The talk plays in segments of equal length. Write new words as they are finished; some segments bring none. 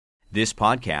This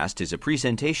podcast is a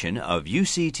presentation of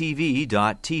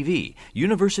UCTV.tv,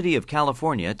 University of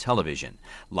California Television.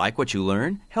 Like what you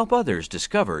learn? Help others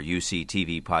discover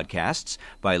UCTV podcasts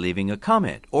by leaving a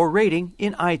comment or rating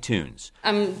in iTunes.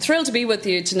 I'm thrilled to be with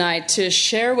you tonight to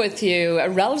share with you a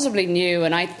relatively new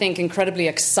and I think incredibly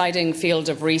exciting field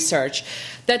of research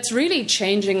that's really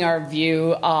changing our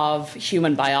view of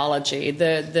human biology,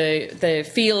 the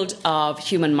field of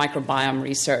human microbiome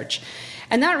research.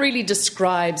 And that really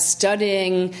describes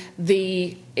studying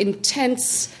the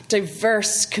intense,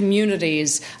 diverse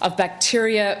communities of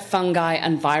bacteria, fungi,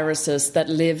 and viruses that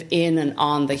live in and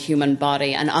on the human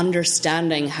body and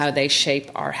understanding how they shape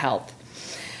our health.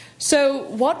 So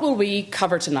what will we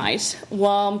cover tonight?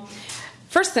 Well,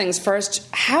 first things first,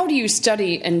 how do you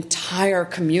study entire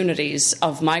communities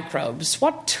of microbes?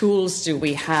 What tools do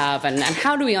we have, and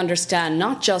how do we understand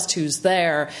not just who's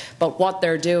there, but what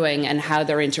they're doing and how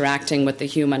they're interacting with the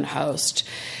human host?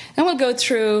 And we'll go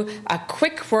through a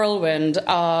quick whirlwind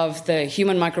of the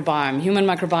Human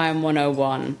Microbiome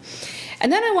 101.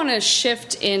 And then I want to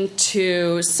shift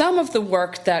into some of the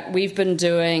work that we've been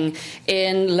doing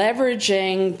in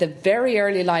leveraging the very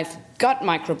early life gut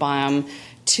microbiome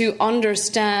to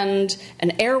understand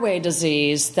an airway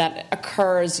disease that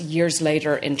occurs years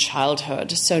later in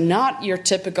childhood. So not your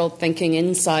typical thinking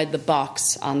inside the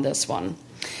box on this one.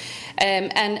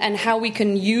 And how we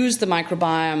can use the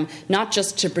microbiome not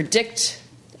just to predict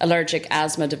allergic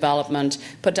asthma development,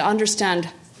 but to understand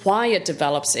why it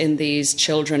develops in these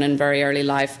children in very early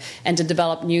life and to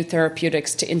develop new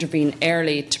therapeutics to intervene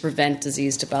early to prevent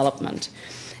disease development.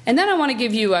 And then I want to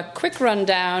give you a quick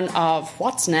rundown of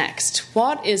what's next.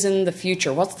 What is in the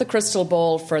future? What's the crystal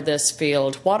ball for this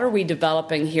field? What are we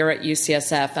developing here at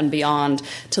UCSF and beyond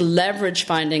to leverage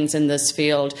findings in this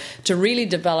field to really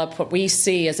develop what we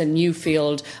see as a new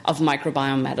field of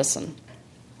microbiome medicine?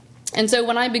 And so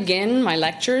when I begin my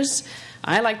lectures,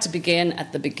 I like to begin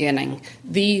at the beginning,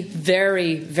 the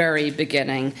very, very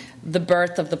beginning, the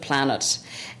birth of the planet,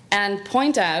 and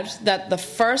point out that the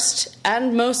first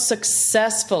and most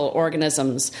successful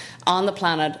organisms on the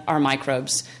planet are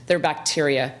microbes. They're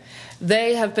bacteria.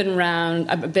 They have been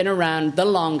around the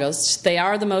longest. They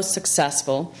are the most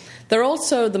successful. They're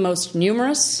also the most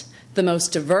numerous, the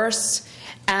most diverse,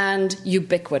 and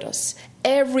ubiquitous.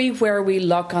 Everywhere we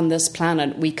look on this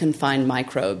planet, we can find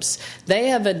microbes. They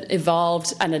have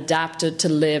evolved and adapted to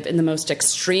live in the most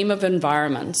extreme of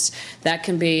environments. That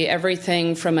can be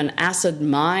everything from an acid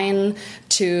mine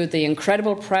to the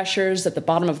incredible pressures at the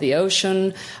bottom of the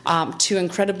ocean, to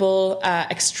incredible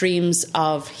extremes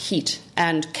of heat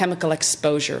and chemical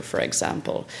exposure, for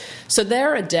example. So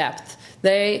they're adept.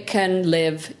 They can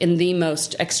live in the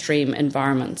most extreme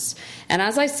environments. And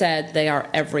as I said, they are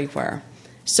everywhere.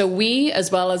 So we,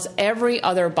 as well as every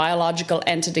other biological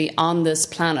entity on this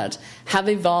planet, have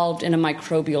evolved in a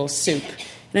microbial soup.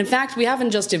 And in fact, we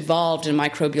haven't just evolved in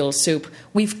microbial soup,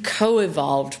 we've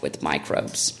co-evolved with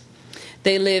microbes.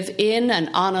 They live in and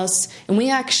on us, and we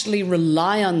actually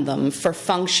rely on them for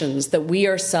functions that we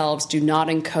ourselves do not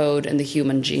encode in the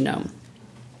human genome.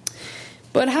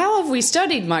 But how have we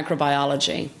studied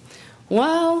microbiology?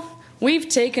 Well, we've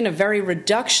taken a very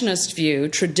reductionist view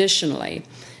traditionally.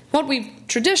 What we've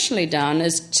traditionally done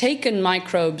is taken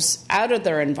microbes out of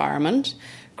their environment,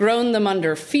 grown them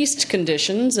under feast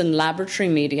conditions in laboratory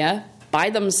media by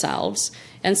themselves,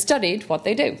 and studied what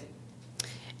they do.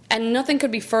 And nothing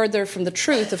could be further from the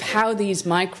truth of how these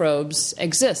microbes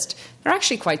exist. They're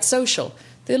actually quite social.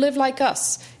 They live like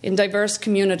us in diverse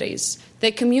communities.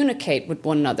 They communicate with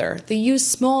one another. They use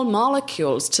small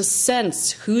molecules to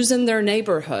sense who's in their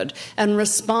neighborhood and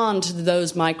respond to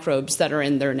those microbes that are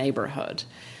in their neighborhood.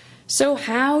 So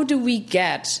how do we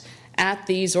get at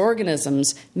these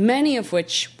organisms, many of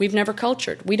which we've never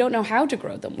cultured? We don't know how to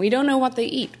grow them. We don't know what they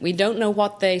eat. We don't know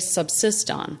what they subsist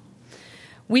on.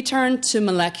 We turn to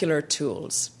molecular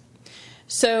tools.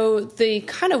 So the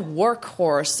kind of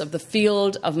workhorse of the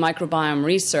field of microbiome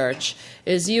research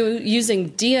is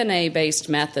using DNA-based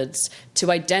methods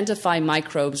to identify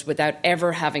microbes without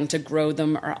ever having to grow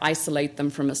them or isolate them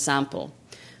from a sample.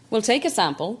 We'll take a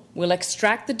sample, we'll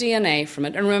extract the DNA from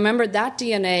it, and remember that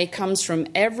DNA comes from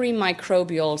every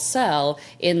microbial cell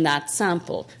in that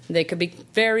sample. They could be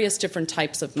various different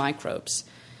types of microbes.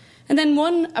 And then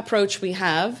one approach we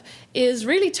have is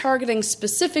really targeting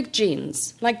specific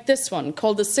genes, like this one,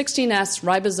 called the 16S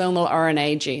ribosomal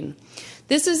RNA gene.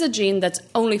 This is a gene that's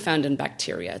only found in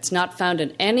bacteria. It's not found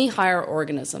in any higher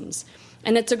organisms.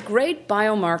 And it's a great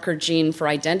biomarker gene for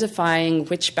identifying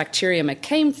which bacterium it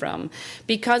came from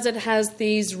because it has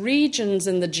these regions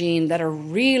in the gene that are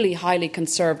really highly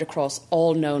conserved across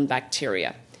all known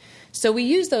bacteria. So we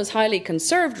use those highly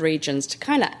conserved regions to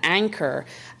kind of anchor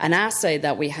an assay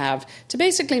that we have to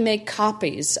basically make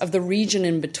copies of the region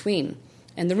in between.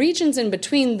 And the regions in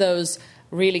between those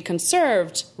really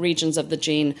conserved regions of the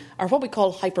gene are what we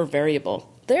call hypervariable.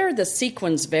 There the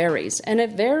sequence varies, and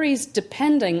it varies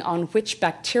depending on which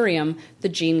bacterium the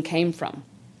gene came from.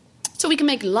 So we can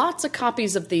make lots of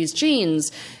copies of these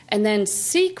genes and then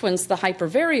sequence the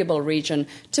hypervariable region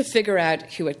to figure out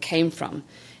who it came from.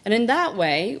 And in that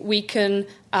way, we can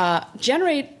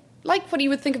generate like what you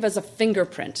would think of as a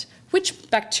fingerprint. Which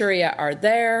bacteria are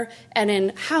there, and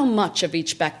in how much of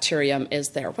each bacterium is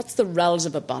there? What's the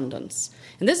relative abundance?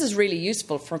 And this is really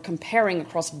useful for comparing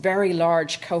across very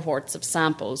large cohorts of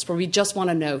samples where we just want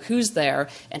to know who's there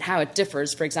and how it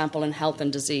differs, for example, in health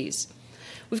and disease.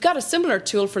 We've got a similar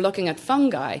tool for looking at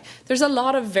fungi. There's a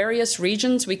lot of various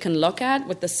regions we can look at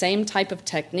with the same type of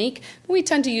technique. We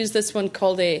tend to use this one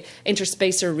called the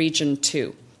interspacer region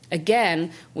 2.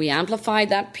 Again, we amplify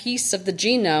that piece of the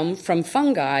genome from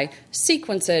fungi,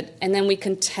 sequence it, and then we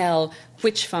can tell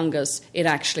which fungus it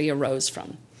actually arose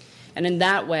from. And in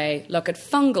that way, look at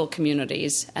fungal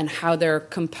communities and how they're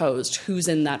composed, who's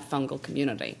in that fungal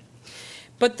community.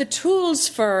 But the tools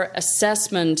for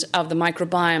assessment of the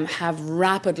microbiome have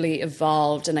rapidly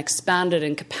evolved and expanded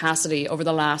in capacity over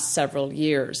the last several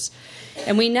years.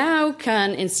 And we now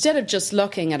can, instead of just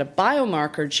looking at a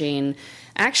biomarker gene,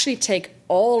 actually take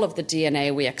all of the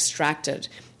DNA we extracted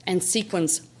and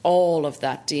sequence all of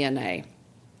that DNA.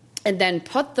 And then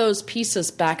put those pieces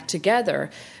back together,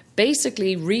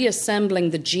 basically reassembling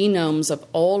the genomes of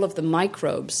all of the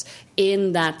microbes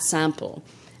in that sample.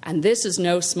 And this is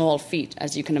no small feat,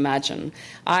 as you can imagine.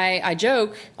 I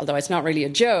joke, although it's not really a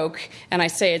joke, and I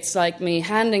say it's like me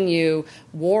handing you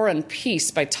War and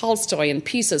Peace by Tolstoy in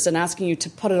pieces and asking you to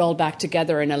put it all back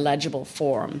together in a legible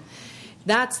form.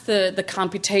 That's the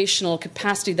computational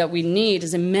capacity that we need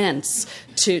is immense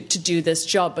to do this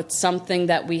job, but something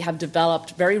that we have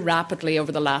developed very rapidly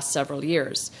over the last several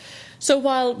years. So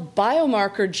while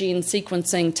biomarker gene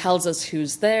sequencing tells us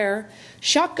who's there,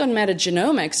 shotgun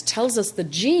metagenomics tells us the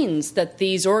genes that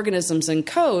these organisms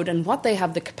encode and what they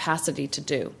have the capacity to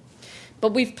do.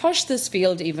 But we've pushed this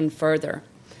field even further.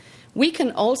 We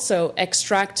can also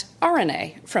extract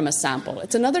RNA from a sample.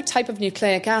 It's another type of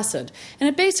nucleic acid.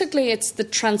 And it's the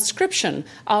transcription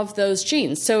of those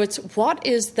genes. So it's what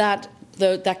is that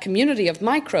community of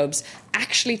microbes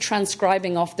actually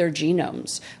transcribing off their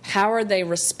genomes? How are they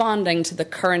responding to the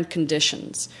current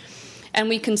conditions? And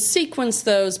we can sequence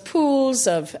those pools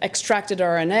of extracted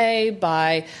RNA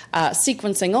by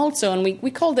sequencing also, and we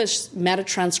call this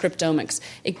metatranscriptomics.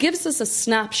 It gives us a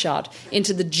snapshot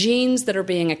into the genes that are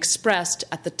being expressed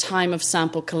at the time of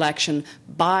sample collection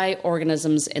by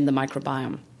organisms in the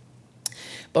microbiome.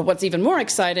 But what's even more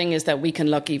exciting is that we can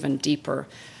look even deeper.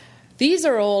 These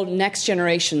are all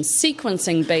next-generation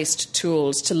sequencing-based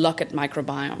tools to look at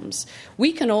microbiomes.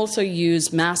 We can also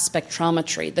use mass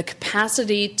spectrometry, the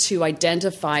capacity to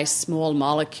identify small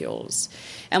molecules.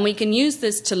 And we can use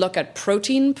this to look at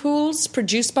protein pools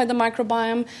produced by the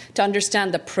microbiome, to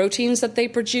understand the proteins that they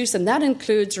produce, and that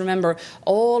includes, remember,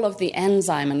 all of the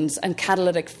enzymes and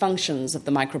catalytic functions of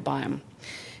the microbiome.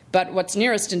 But what's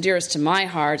nearest and dearest to my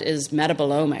heart is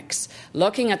metabolomics,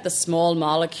 looking at the small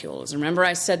molecules. Remember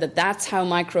I said that that's how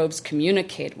microbes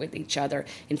communicate with each other.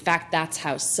 In fact, that's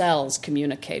how cells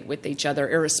communicate with each other,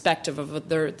 irrespective of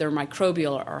their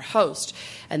microbial or host.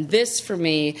 And this, for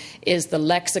me, is the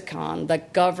lexicon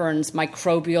that governs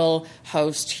microbial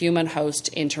host-human host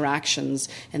interactions.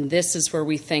 And this is where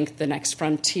we think the next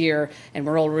frontier, and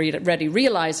we're already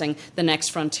realizing the next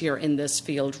frontier in this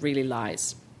field really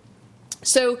lies.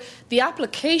 So the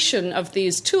application of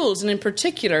these tools, and in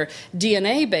particular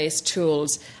DNA-based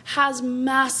tools, has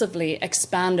massively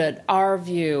expanded our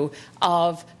view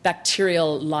of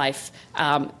bacterial life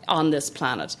on this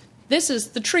planet. This is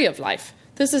the tree of life.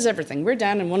 This is everything. We're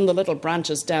down in one of the little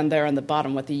branches down there on the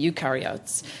bottom with the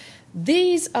eukaryotes.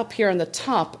 These up here on the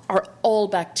top are all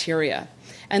bacteria.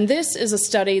 And this is a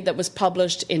study that was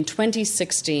published in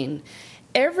 2016.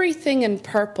 Everything in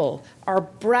purple are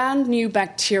brand new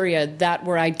bacteria that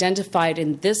were identified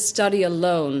in this study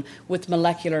alone with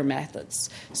molecular methods.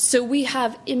 So we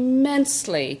have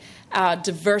immensely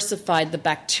diversified the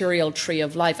bacterial tree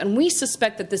of life. And we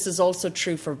suspect that this is also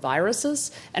true for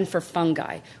viruses and for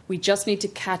fungi. We just need to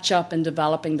catch up in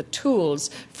developing the tools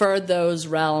for those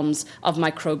realms of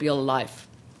microbial life.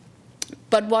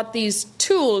 But what these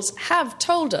tools have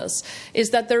told us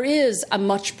is that there is a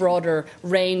much broader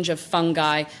range of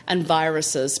fungi and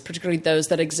viruses, particularly those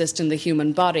that exist in the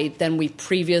human body, than we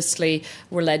previously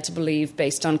were led to believe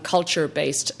based on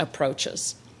culture-based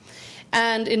approaches.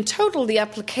 And in total, the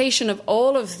application of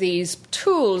all of these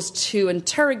tools to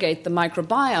interrogate the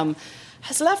microbiome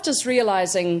has left us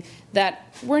realizing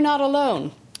that we're not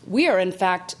alone. We are, in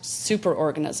fact,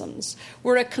 superorganisms.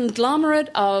 We're a conglomerate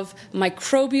of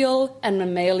microbial and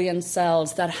mammalian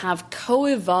cells that have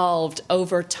co-evolved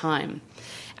over time.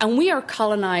 And we are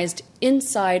colonized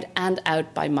inside and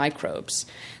out by microbes.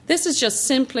 This is just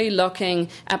simply looking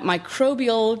at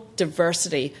microbial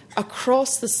diversity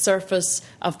across the surface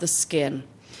of the skin.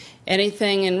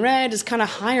 Anything in red is kind of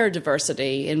higher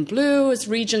diversity. In blue is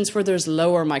regions where there's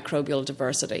lower microbial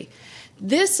diversity.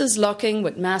 This is looking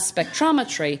with mass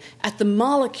spectrometry at the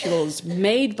molecules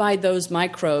made by those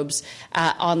microbes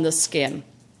on the skin.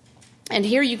 And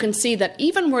here you can see that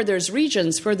even where there's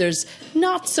regions where there's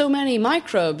not so many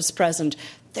microbes present,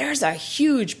 there's a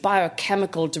huge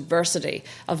biochemical diversity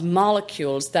of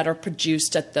molecules that are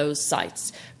produced at those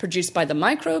sites. Produced by the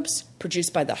microbes,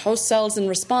 produced by the host cells in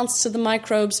response to the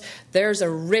microbes. There's a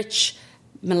rich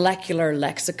molecular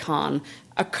lexicon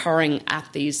occurring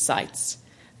at these sites.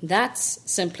 That's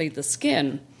simply the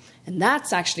skin, and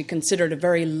that's actually considered a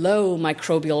very low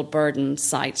microbial burden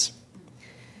site.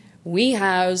 We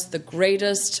house the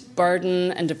greatest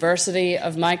burden and diversity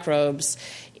of microbes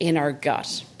in our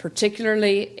gut,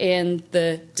 particularly in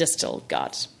the distal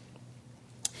gut.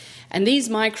 And these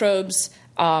microbes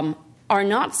are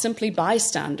not simply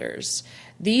bystanders.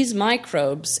 These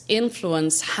microbes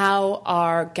influence how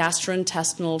our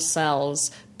gastrointestinal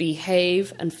cells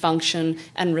behave and function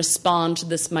and respond to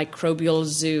this microbial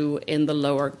zoo in the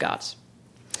lower gut.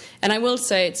 And I will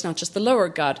say it's not just the lower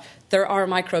gut. There are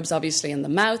microbes obviously in the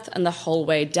mouth and the whole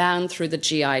way down through the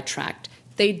GI tract.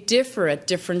 They differ at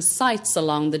different sites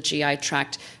along the GI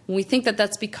tract. And we think that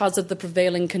that's because of the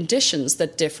prevailing conditions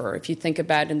that differ. If you think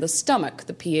about in the stomach,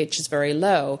 the pH is very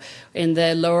low. In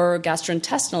the lower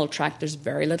gastrointestinal tract, there's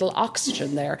very little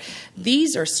oxygen there.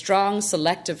 These are strong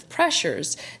selective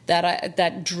pressures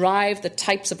that drive the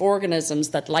types of organisms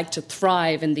that like to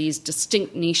thrive in these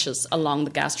distinct niches along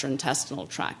the gastrointestinal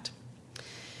tract.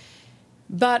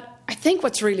 But I think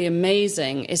what's really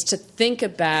amazing is to think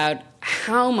about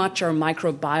how much our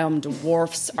microbiome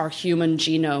dwarfs our human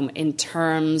genome in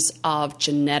terms of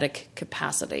genetic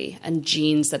capacity and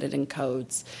genes that it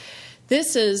encodes.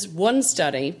 This is one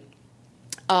study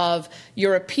of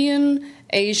European,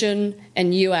 Asian,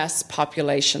 and US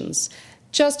populations.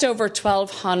 Just over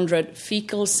 1,200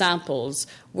 fecal samples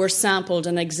were sampled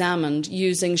and examined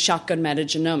using shotgun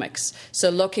metagenomics. So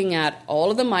looking at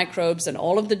all of the microbes and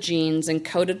all of the genes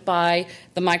encoded by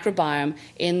the microbiome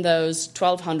in those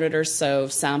 1,200 or so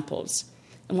samples.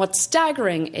 And what's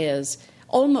staggering is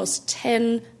almost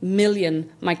 10 million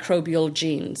microbial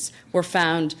genes were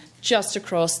found just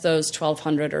across those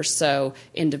 1,200 or so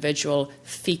individual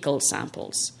fecal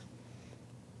samples.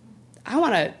 I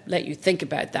want to let you think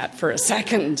about that for a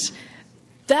second.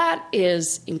 That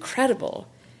is incredible.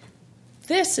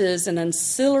 This is an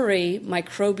ancillary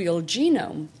microbial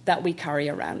genome that we carry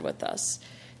around with us.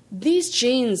 These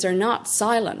genes are not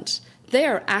silent. They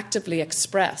are actively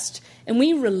expressed. And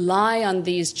we rely on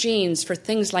these genes for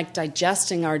things like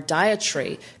digesting our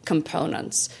dietary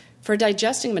components, for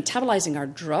digesting, metabolizing our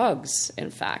drugs,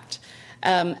 in fact,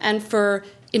 and for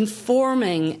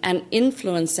informing and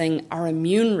influencing our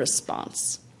immune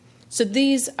response. So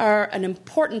these are an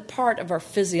important part of our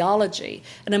physiology,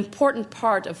 an important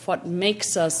part of what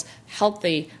makes us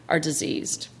healthy or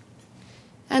diseased.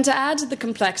 And to add to the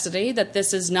complexity that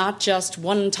this is not just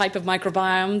one type of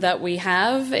microbiome that we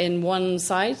have in one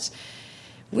site,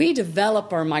 we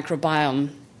develop our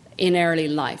microbiome in early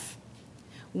life.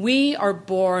 We are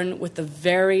born with a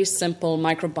very simple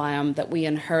microbiome that we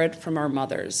inherit from our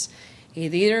mothers.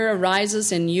 It either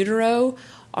arises in utero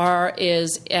or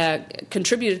is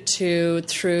contributed to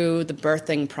through the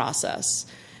birthing process.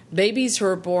 Babies who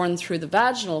are born through the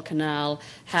vaginal canal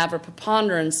have a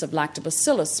preponderance of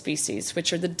lactobacillus species,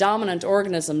 which are the dominant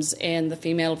organisms in the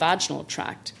female vaginal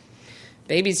tract.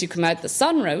 Babies who come out the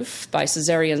sunroof by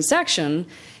cesarean section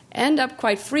end up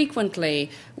quite frequently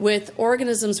with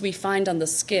organisms we find on the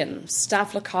skin,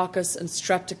 Staphylococcus and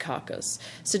Streptococcus,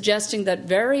 suggesting that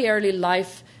very early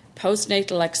life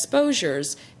postnatal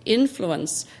exposures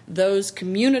influence those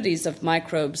communities of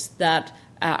microbes that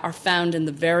are found in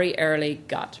the very early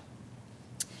gut.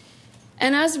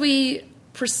 And as we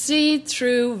proceed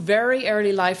through very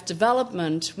early life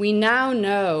development, we now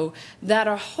know that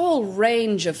a whole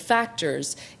range of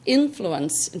factors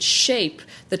influence and shape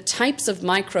the types of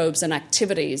microbes and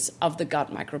activities of the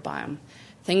gut microbiome.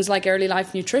 Things like early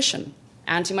life nutrition,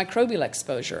 antimicrobial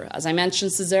exposure, as I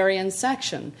mentioned, cesarean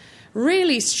section,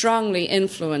 really strongly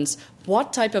influence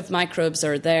what type of microbes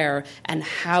are there and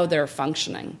how they're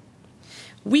functioning.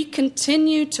 we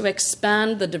continue to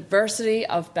expand the diversity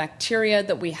of bacteria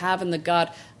that we have in the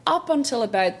gut up until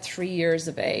about 3 years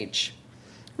of age.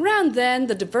 Around then,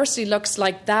 the diversity looks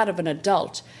like that of an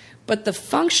adult, but the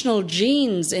functional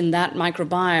genes in that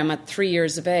microbiome at 3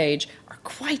 years of age are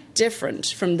quite different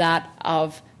from that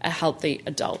of a healthy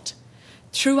adult.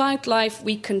 Throughout life,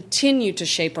 we continue to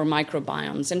shape our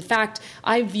microbiomes. In fact,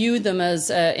 I view them as,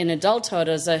 in adulthood,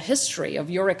 as a history of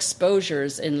your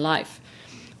exposures in life.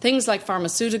 Things like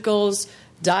pharmaceuticals,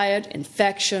 diet,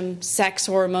 infection, sex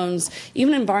hormones,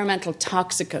 even environmental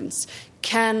toxicants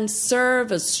can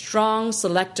serve as strong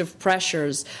selective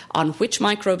pressures on which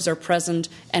microbes are present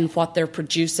and what they're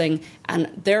producing, and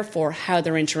therefore how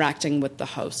they're interacting with the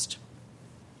host.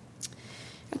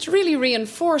 And to really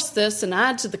reinforce this and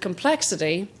add to the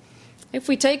complexity, if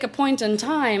we take a point in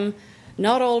time,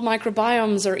 not all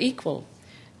microbiomes are equal.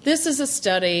 This is a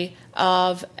study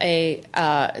of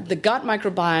the gut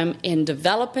microbiome in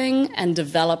developing and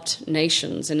developed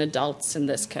nations, in adults in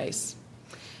this case.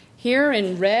 Here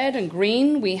in red and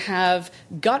green, we have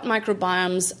gut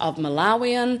microbiomes of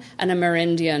Malawian and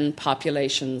Amerindian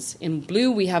populations. In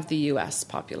blue, we have the US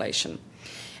population.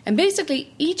 And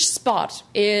basically, each spot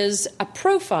is a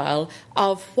profile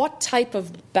of what type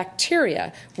of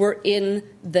bacteria were in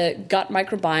the gut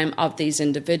microbiome of these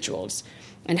individuals.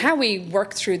 And how we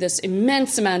work through this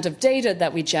immense amount of data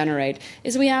that we generate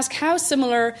is we ask how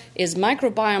similar is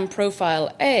microbiome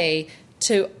profile A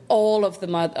to all of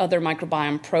the other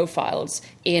microbiome profiles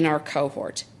in our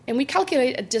cohort. And we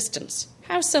calculate a distance.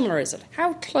 How similar is it?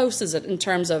 How close is it in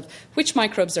terms of which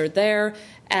microbes are there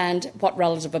and what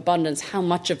relative abundance, how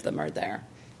much of them are there?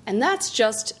 And that's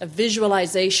just a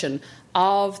visualization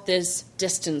of this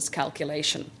distance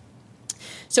calculation.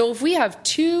 So if we have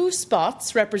two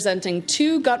spots representing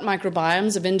two gut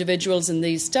microbiomes of individuals in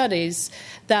these studies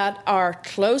that are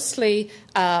closely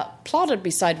plotted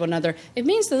beside one another, it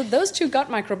means that those two gut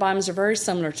microbiomes are very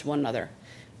similar to one another.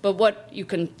 But what you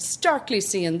can starkly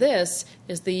see in this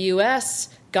is the US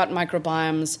gut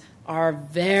microbiomes are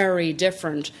very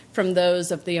different from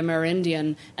those of the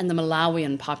Amerindian and the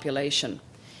Malawian population.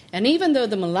 And even though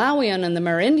the Malawian and the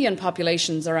Amerindian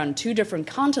populations are on two different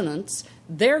continents,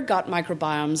 their gut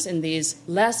microbiomes in these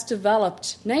less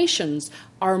developed nations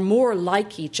are more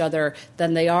like each other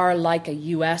than they are like a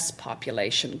US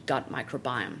population gut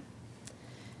microbiome.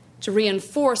 To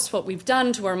reinforce what we've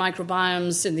done to our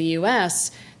microbiomes in the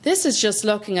US, this is just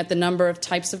looking at the number of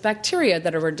types of bacteria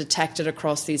that are detected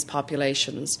across these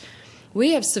populations.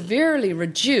 We have severely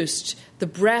reduced the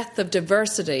breadth of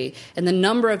diversity in the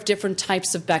number of different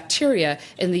types of bacteria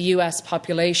in the US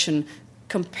population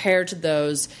compared to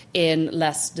those in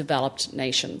less developed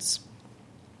nations.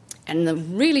 And the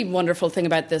really wonderful thing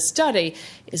about this study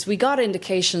is we got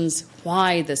indications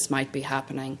why this might be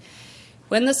happening.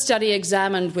 When the study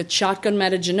examined with shotgun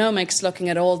metagenomics, looking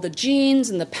at all the genes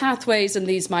and the pathways in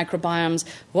these microbiomes,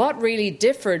 what really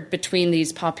differed between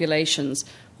these populations,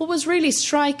 what was really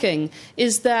striking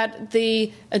is that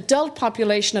the adult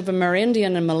population of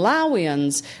Amerindian and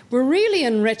Malawians were really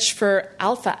enriched for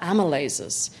alpha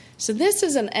amylases. So this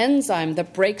is an enzyme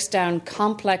that breaks down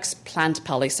complex plant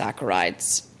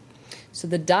polysaccharides. So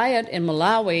the diet in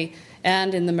Malawi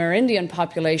and in the Amerindian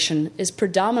population is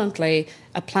predominantly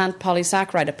a plant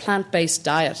polysaccharide, a plant-based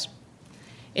diet.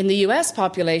 In the US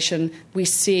population, we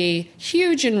see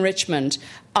huge enrichment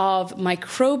of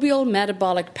microbial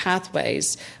metabolic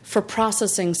pathways for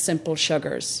processing simple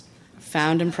sugars,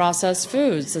 found in processed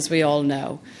foods, as we all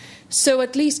know. So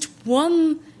at least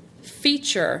one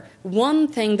feature, one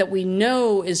thing that we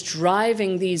know is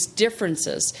driving these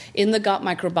differences in the gut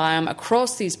microbiome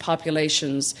across these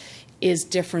populations is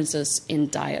differences in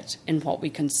diet, in what we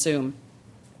consume.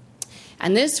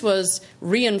 And this was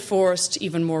reinforced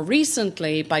even more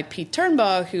recently by Pete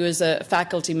Turnbaugh, who is a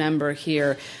faculty member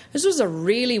here. This was a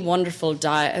really wonderful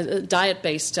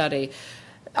diet-based study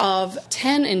of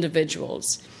 10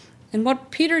 individuals. And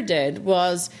what Peter did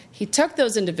was he took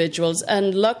those individuals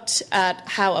and looked at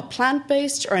how a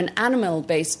plant-based or an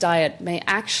animal-based diet may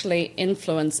actually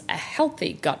influence a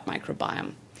healthy gut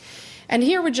microbiome. And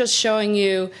here we're just showing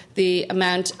you the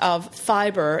amount of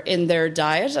fiber in their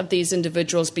diet of these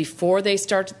individuals before they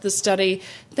started the study.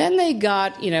 Then they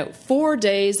got, 4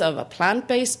 days of a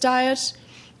plant-based diet,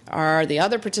 or the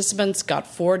other participants got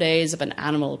 4 days of an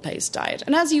animal-based diet.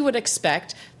 And as you would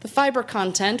expect, the fiber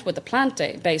content with the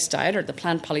plant-based diet, or the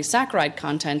plant polysaccharide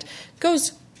content,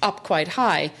 goes up quite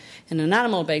high. In an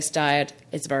animal-based diet,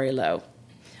 it's very low.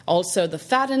 Also, the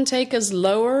fat intake is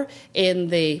lower in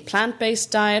the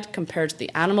plant-based diet compared to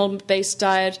the animal-based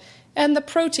diet. And the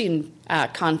protein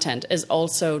content is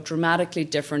also dramatically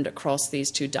different across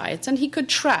these two diets. And he could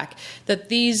track that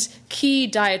these key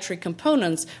dietary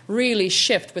components really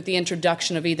shift with the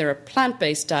introduction of either a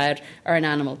plant-based diet or an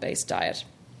animal-based diet.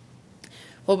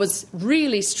 What was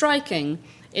really striking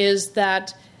is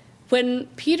that when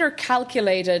Peter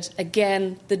calculated,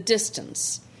 again, the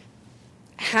distance,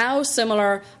 how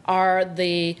similar are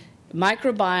the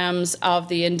microbiomes of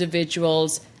the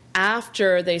individuals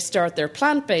after they start their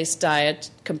plant-based diet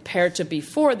compared to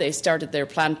before they started their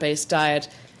plant-based diet,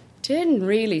 didn't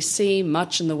really see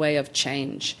much in the way of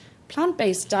change.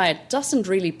 Plant-based diet doesn't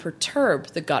really perturb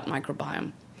the gut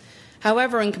microbiome.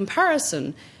 However, in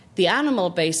comparison, the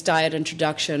animal-based diet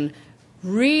introduction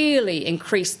really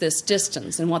increased this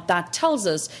distance. And what that tells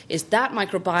us is that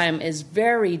microbiome is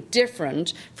very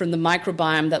different from the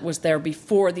microbiome that was there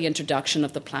before the introduction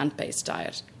of the plant-based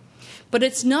diet. But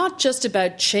it's not just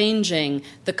about changing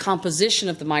the composition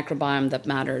of the microbiome that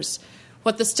matters.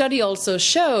 What the study also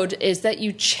showed is that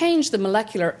you change the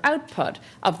molecular output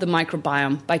of the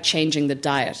microbiome by changing the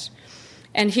diet.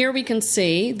 And here we can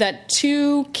see that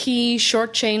two key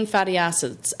short-chain fatty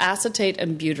acids, acetate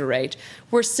and butyrate,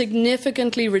 were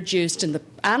significantly reduced in the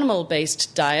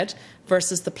animal-based diet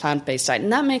versus the plant-based diet.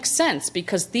 And that makes sense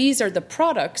because these are the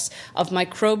products of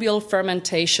microbial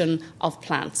fermentation of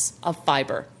plants, of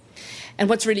fiber. And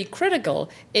what's really critical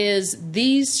is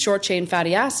these short-chain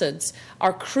fatty acids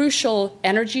are crucial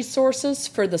energy sources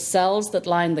for the cells that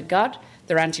line the gut.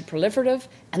 They're anti-proliferative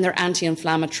and they're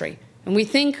anti-inflammatory. And we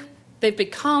think they've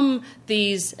become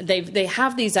these, they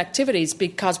have these activities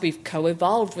because we've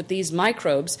co-evolved with these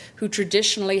microbes who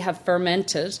traditionally have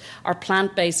fermented our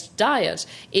plant-based diet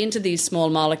into these small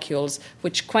molecules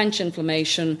which quench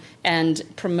inflammation and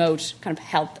promote kind of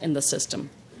health in the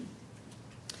system.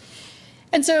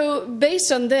 And so based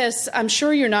on this, I'm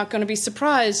sure you're not going to be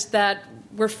surprised that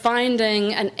we're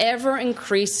finding an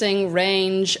ever-increasing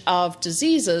range of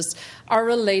diseases are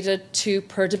related to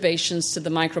perturbations to the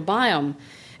microbiome.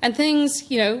 And things,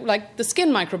 like the skin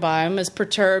microbiome is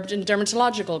perturbed in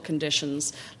dermatological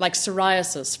conditions, like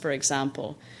psoriasis, for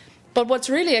example. But what's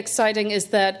really exciting is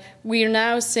that we are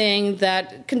now seeing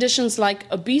that conditions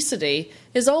like obesity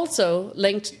is also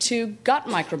linked to gut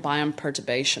microbiome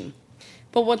perturbation.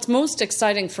 But what's most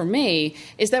exciting for me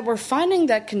is that we're finding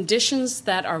that conditions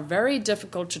that are very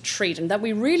difficult to treat and that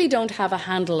we really don't have a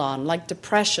handle on, like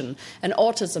depression and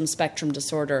autism spectrum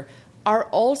disorder, are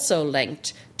also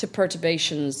linked to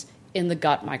perturbations in the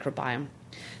gut microbiome,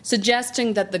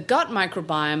 suggesting that the gut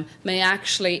microbiome may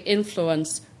actually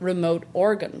influence remote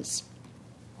organs.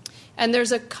 And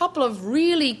there's a couple of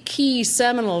really key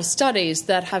seminal studies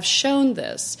that have shown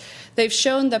this. They've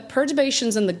shown that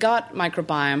perturbations in the gut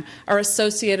microbiome are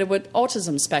associated with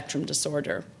autism spectrum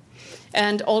disorder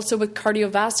and also with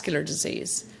cardiovascular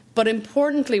disease. But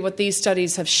importantly, what these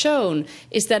studies have shown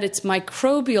is that it's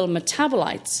microbial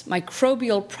metabolites,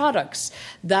 microbial products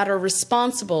that are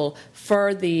responsible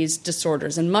for these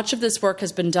disorders. And much of this work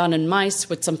has been done in mice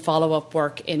with some follow-up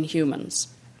work in humans.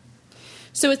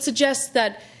 So it suggests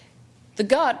that the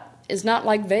gut is not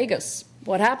like Vegas.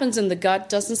 What happens in the gut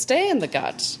doesn't stay in the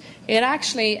gut. It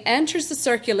actually enters the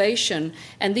circulation,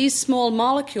 and these small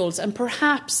molecules, and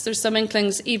perhaps there's some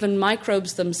inklings even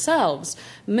microbes themselves,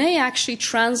 may actually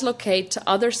translocate to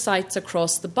other sites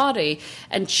across the body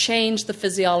and change the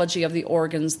physiology of the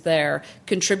organs there,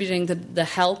 contributing to the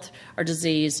health or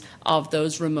disease of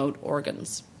those remote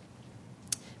organs.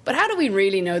 But how do we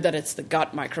really know that it's the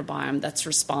gut microbiome that's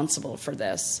responsible for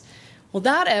this? Well,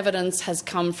 that evidence has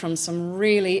come from some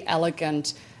really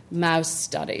elegant mouse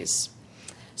studies.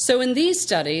 So in these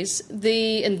studies,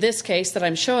 in this case that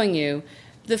I'm showing you,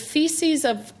 the feces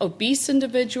of obese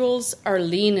individuals or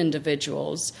lean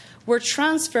individuals were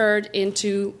transferred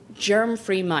into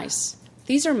germ-free mice.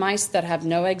 These are mice that have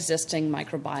no existing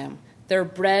microbiome. They're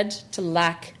bred to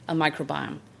lack a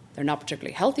microbiome. They're not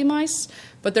particularly healthy mice,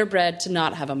 but they're bred to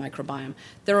not have a microbiome.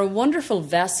 They're a wonderful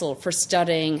vessel for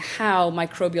studying how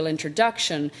microbial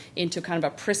introduction into kind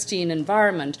of a pristine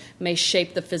environment may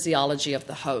shape the physiology of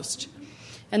the host.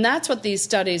 And that's what these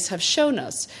studies have shown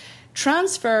us.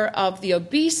 Transfer of the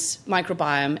obese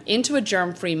microbiome into a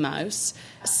germ-free mouse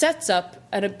sets up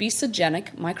an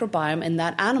obesogenic microbiome in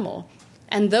that animal.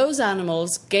 And those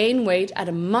animals gain weight at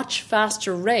a much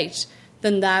faster rate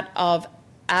than that of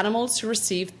animals who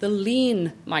receive the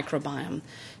lean microbiome,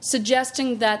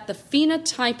 suggesting that the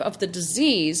phenotype of the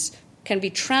disease can be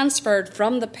transferred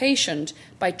from the patient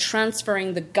by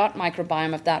transferring the gut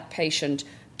microbiome of that patient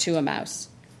to a mouse.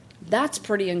 That's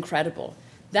pretty incredible.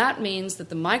 That means that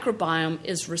the microbiome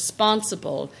is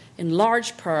responsible in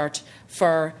large part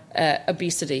for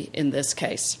obesity in this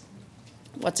case.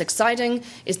 What's exciting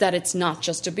is that it's not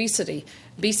just obesity.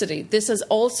 This has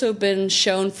also been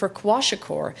shown for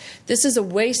kwashiorkor. This is a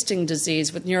wasting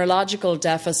disease with neurological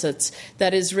deficits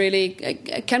that is really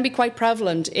can be quite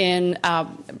prevalent in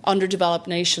underdeveloped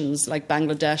nations like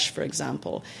Bangladesh, for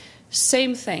example.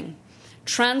 Same thing.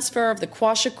 Transfer of the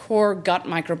kwashiorkor gut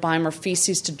microbiome or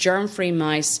feces to germ-free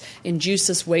mice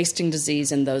induces wasting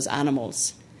disease in those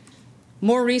animals.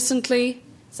 More recently,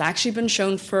 it's actually been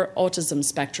shown for autism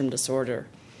spectrum disorder.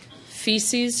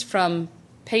 Feces from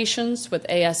patients with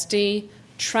ASD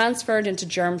transferred into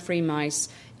germ-free mice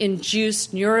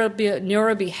induced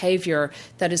neurobehavior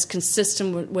that is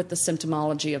consistent with the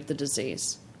symptomology of the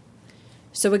disease.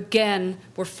 So again,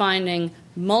 we're finding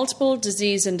multiple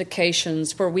disease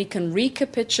indications where we can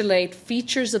recapitulate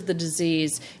features of the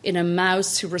disease in a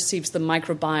mouse who receives the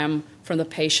microbiome from the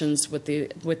patients with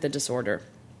the disorder.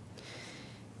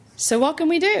 So what can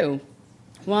we do?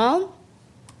 Well,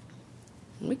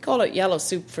 we call it yellow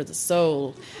soup for the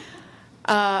soul.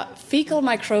 Fecal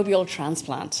microbial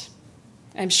transplant.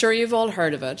 I'm sure you've all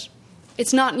heard of it.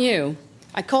 It's not new.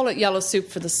 I call it yellow soup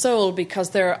for the soul because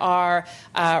there are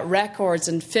records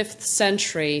in 5th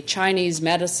century Chinese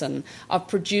medicine of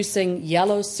producing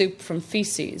yellow soup from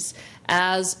feces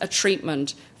as a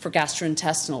treatment for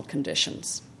gastrointestinal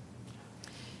conditions.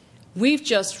 We've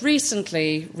just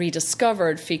recently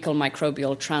rediscovered fecal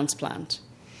microbial transplant.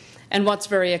 And what's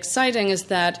very exciting is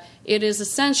that it is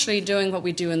essentially doing what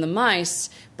we do in the mice,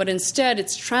 but instead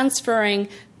it's transferring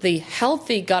the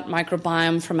healthy gut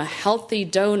microbiome from a healthy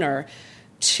donor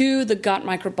to the gut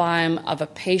microbiome of a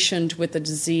patient with a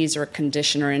disease or a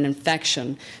condition or an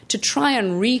infection to try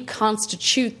and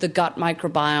reconstitute the gut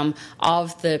microbiome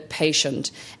of the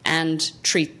patient and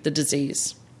treat the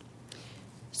disease.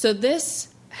 So this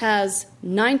has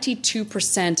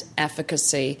 92%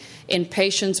 efficacy in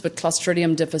patients with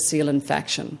Clostridium difficile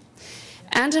infection.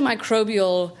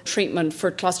 Antimicrobial treatment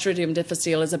for Clostridium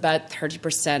difficile is about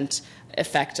 30%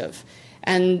 effective.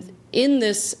 And in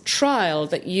this trial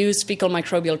that used fecal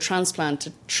microbial transplant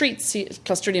to treat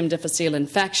Clostridium difficile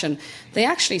infection, they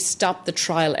actually stopped the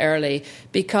trial early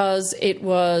because it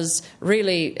was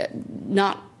really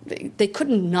they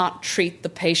couldn't not treat the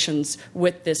patients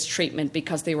with this treatment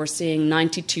because they were seeing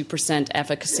 92%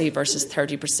 efficacy versus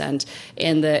 30%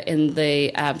 in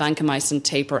the vancomycin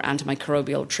taper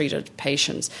antimicrobial treated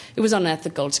patients. It was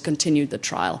unethical to continue the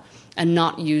trial and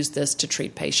not use this to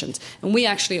treat patients. And we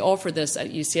actually offer this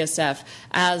at UCSF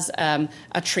as a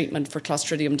treatment for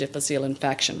Clostridium difficile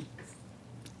infection.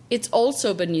 It's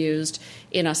also been used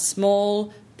in a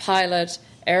small pilot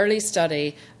early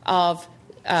study of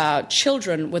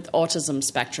children with autism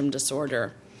spectrum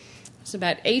disorder. There's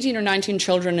about 18 or 19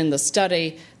 children in the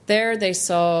study. There they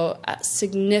saw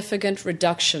significant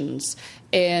reductions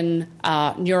in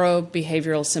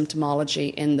neurobehavioral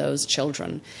symptomology in those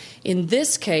children. In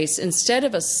this case, instead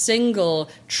of a single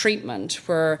treatment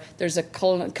where there's a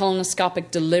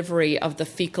colonoscopic delivery of the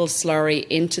fecal slurry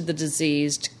into the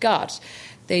diseased gut,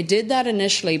 they did that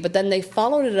initially, but then they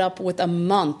followed it up with a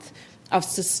month of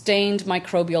sustained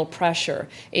microbial pressure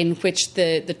in which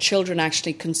the children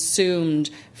actually consumed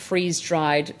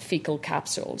freeze-dried fecal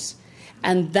capsules.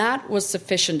 And that was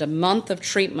sufficient, a month of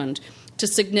treatment, to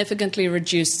significantly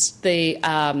reduce the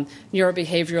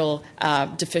neurobehavioral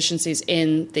deficiencies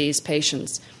in these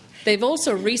patients. They've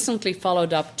also recently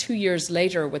followed up 2 years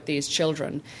later with these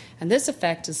children, and this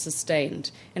effect is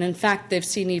sustained. And in fact, they've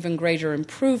seen even greater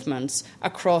improvements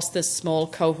across this small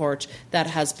cohort that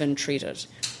has been treated.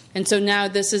 And so now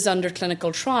this is under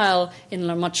clinical trial in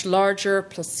much larger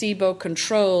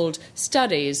placebo-controlled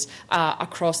studies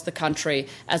across the country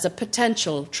as a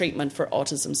potential treatment for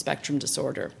autism spectrum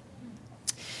disorder.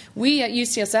 We at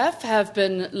UCSF have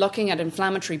been looking at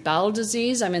inflammatory bowel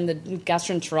disease. I'm in the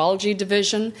gastroenterology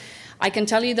division. I can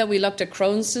tell you that we looked at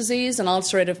Crohn's disease and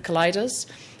ulcerative colitis.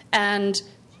 And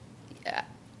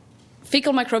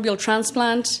fecal microbial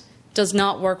transplant does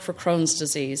not work for Crohn's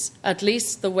disease, at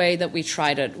least the way that we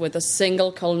tried it with a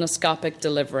single colonoscopic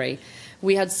delivery.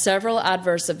 We had several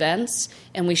adverse events,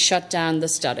 and we shut down the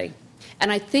study.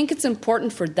 And I think it's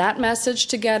important for that message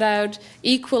to get out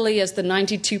equally as the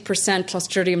 92%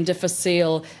 Clostridium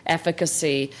difficile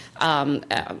efficacy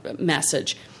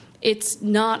message. It's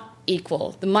not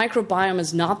equal. The microbiome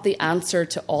is not the answer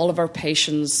to all of our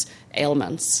patients'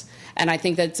 ailments. And I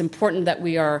think that it's important that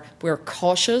we're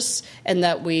cautious and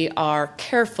that we are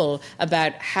careful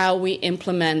about how we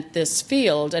implement this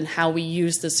field and how we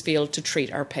use this field to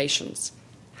treat our patients.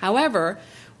 However,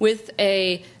 with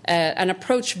an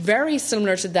approach very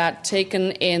similar to that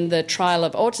taken in the trial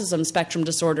of autism spectrum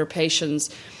disorder patients,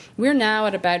 we're now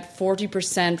at about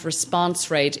 40% response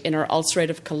rate in our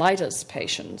ulcerative colitis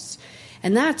patients.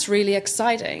 And that's really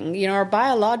exciting. You know, our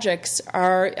biologics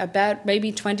are about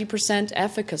maybe 20%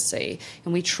 efficacy.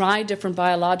 And we try different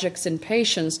biologics in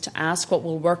patients to ask what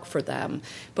will work for them.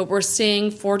 But we're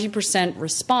seeing 40%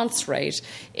 response rate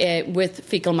with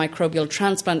fecal microbial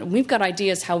transplant. And we've got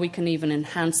ideas how we can even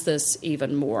enhance this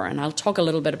even more. And I'll talk a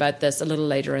little bit about this a little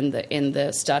later in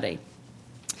the study.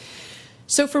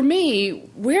 So for me,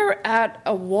 we're at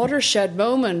a watershed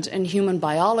moment in human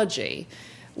biology.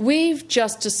 We've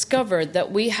just discovered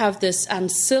that we have this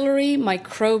ancillary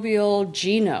microbial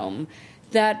genome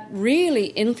that really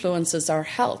influences our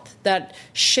health, that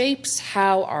shapes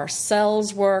how our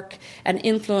cells work and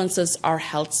influences our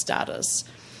health status.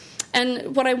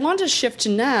 And what I want to shift to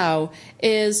now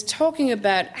is talking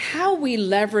about how we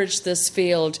leverage this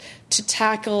field to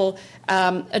tackle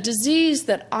a disease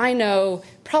that I know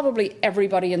probably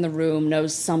everybody in the room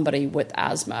knows somebody with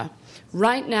asthma.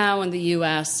 Right now in the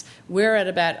US, we're at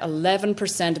about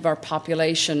 11% of our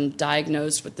population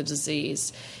diagnosed with the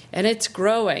disease. And it's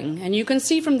growing. And you can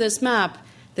see from this map,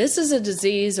 this is a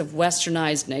disease of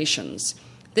westernized nations.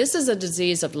 This is a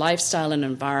disease of lifestyle and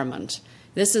environment.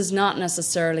 This is not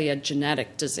necessarily a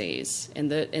genetic disease in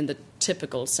the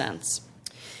typical sense.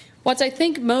 What's I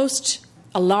think most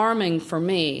alarming for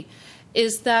me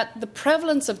is that the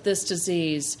prevalence of this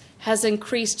disease has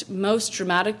increased most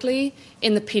dramatically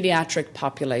in the pediatric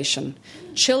population.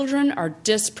 Children are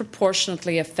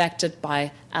disproportionately affected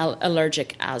by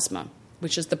allergic asthma,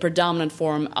 which is the predominant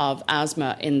form of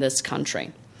asthma in this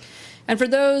country. And for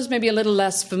those maybe a little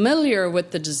less familiar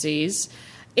with the disease,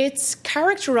 it's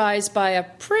characterized by a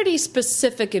pretty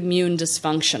specific immune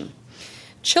dysfunction.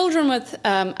 Children with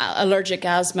allergic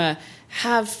asthma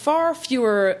have far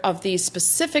fewer of these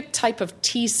specific type of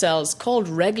T cells called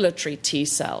regulatory T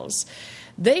cells.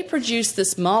 They produce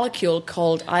this molecule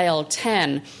called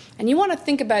IL-10, and you want to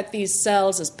think about these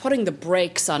cells as putting the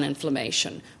brakes on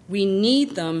inflammation. We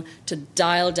need them to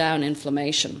dial down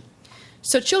inflammation.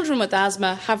 So children with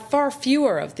asthma have far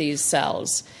fewer of these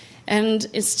cells, and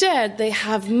instead they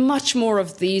have much more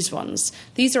of these ones.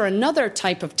 These are another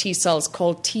type of T cells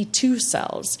called T2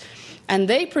 cells, and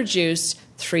they produce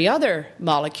three other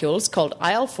molecules called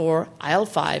IL-4,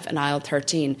 IL-5, and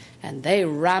IL-13, and they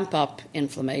ramp up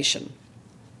inflammation.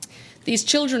 These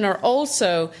children are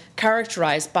also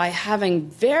characterized by having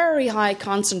very high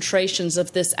concentrations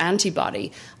of this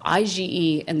antibody,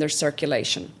 IgE, in their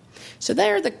circulation. So they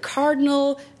are the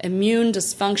cardinal immune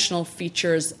dysfunctional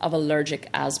features of allergic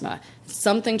asthma. It's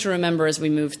something to remember as we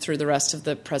move through the rest of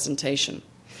the presentation.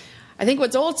 I think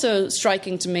what's also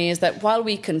striking to me is that while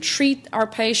we can treat our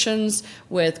patients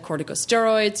with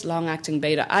corticosteroids, long-acting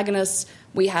beta agonists,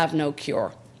 we have no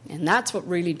cure. And that's what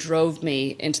really drove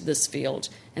me into this field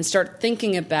and start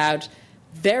thinking about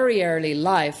very early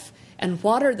life and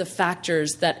what are the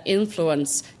factors that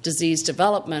influence disease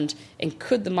development, and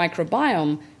could the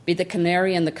microbiome be the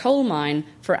canary in the coal mine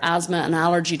for asthma and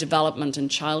allergy development in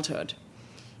childhood?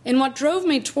 And what drove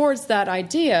me towards that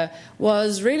idea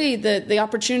was really the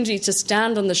opportunity to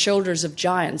stand on the shoulders of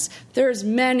giants. There's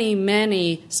many,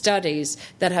 many studies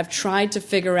that have tried to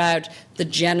figure out the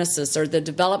genesis or the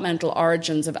developmental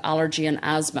origins of allergy and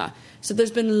asthma. So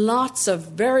there's been lots of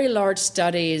very large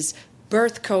studies,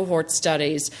 birth cohort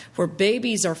studies, where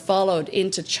babies are followed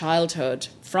into childhood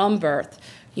from birth.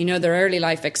 You know their early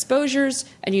life exposures,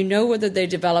 and you know whether they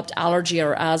developed allergy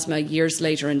or asthma years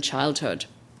later in childhood.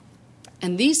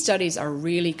 And these studies are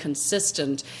really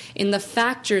consistent in the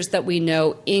factors that we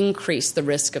know increase the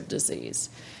risk of disease.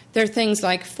 They're things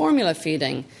like formula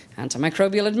feeding,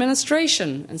 antimicrobial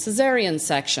administration, and cesarean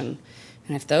section.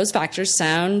 And if those factors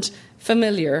sound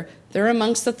familiar, they're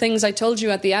amongst the things I told you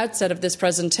at the outset of this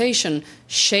presentation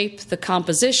shape the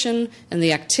composition and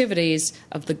the activities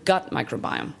of the gut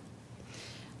microbiome.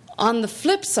 On the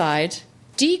flip side,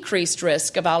 decreased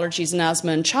risk of allergies and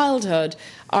asthma in childhood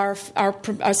are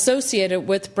associated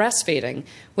with breastfeeding,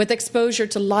 with exposure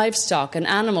to livestock and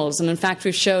animals, and in fact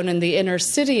we've shown in the inner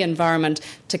city environment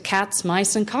to cats,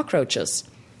 mice, and cockroaches,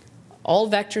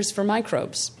 all vectors for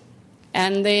microbes.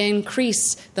 And they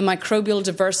increase the microbial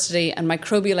diversity and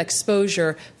microbial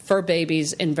exposure for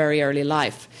babies in very early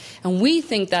life. And we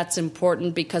think that's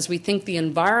important because we think the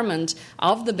environment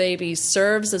of the baby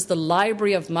serves as the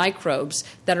library of microbes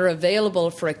that are available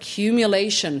for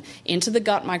accumulation into the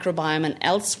gut microbiome and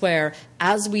elsewhere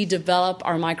as we develop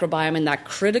our microbiome in that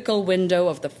critical window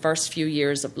of the first few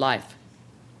years of life.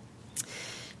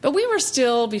 But we were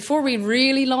still, before we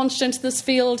really launched into this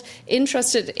field,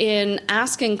 interested in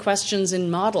asking questions in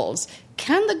models.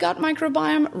 Can the gut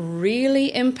microbiome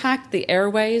really impact the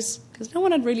airways? Because no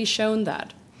one had really shown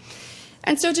that.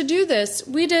 And so to do this,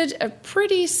 we did a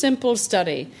pretty simple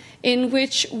study in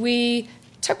which we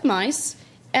took mice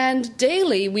and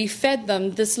daily we fed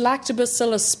them this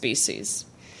Lactobacillus species.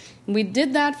 We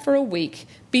did that for a week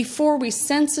before we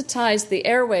sensitized the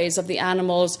airways of the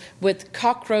animals with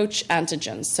cockroach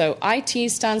antigens. So IT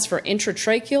stands for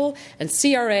intratracheal and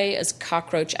CRA is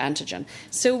cockroach antigen.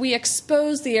 So we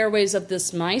expose the airways of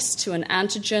this mice to an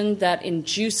antigen that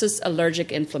induces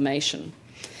allergic inflammation.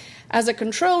 As a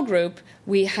control group,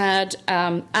 we had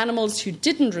animals who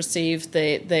didn't receive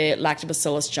the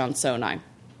Lactobacillus johnsoni.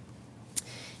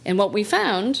 And what we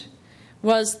found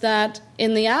was that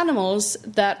in the animals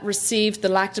that received the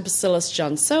Lactobacillus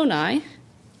johnsoni,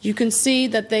 you can see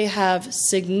that they have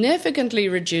significantly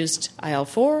reduced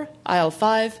IL-4,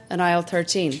 IL-5, and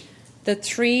IL-13. The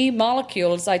three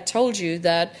molecules I told you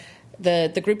that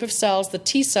the group of cells, the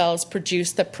T cells,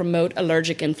 produce that promote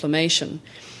allergic inflammation.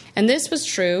 And this was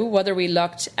true whether we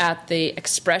looked at the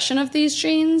expression of these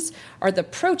genes or the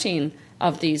protein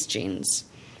of these genes.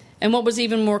 And what was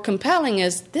even more compelling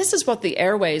is this is what the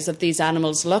airways of these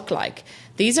animals look like.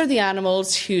 These are the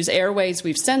animals whose airways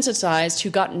we've sensitized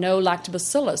who got no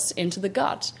lactobacillus into the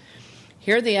gut.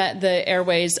 Here are the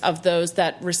airways of those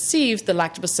that received the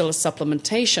lactobacillus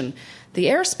supplementation. The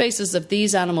air spaces of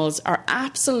these animals are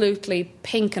absolutely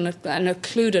pink and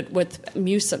occluded with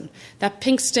mucin. That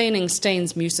pink staining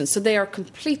stains mucin, so they are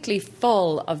completely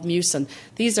full of mucin.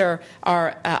 These are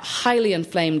highly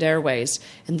inflamed airways,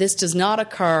 and this does not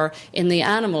occur in the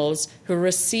animals who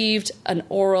received an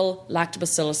oral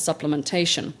lactobacillus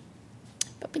supplementation.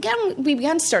 But we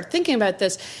began to start thinking about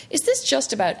this. Is this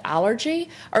just about allergy,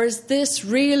 or is this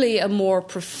really a more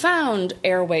profound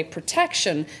airway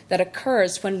protection that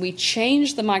occurs when we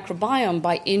change the microbiome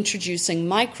by introducing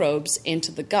microbes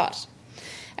into the gut?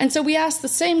 And so we asked the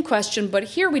same question, but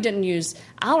here we didn't use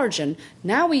allergen.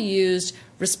 Now we used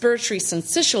respiratory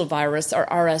syncytial virus, or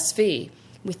RSV.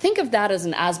 We think of that as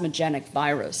an asthmogenic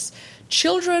virus.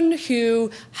 Children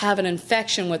who have an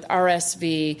infection with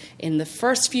RSV in the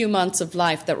first few months of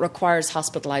life that requires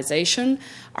hospitalization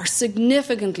are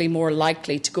significantly more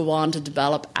likely to go on to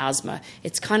develop asthma.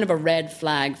 It's kind of a red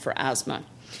flag for asthma.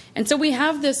 And so we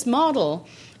have this model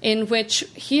in which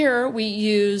here we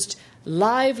used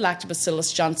live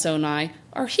Lactobacillus johnsoni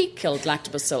or heat-killed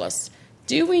lactobacillus.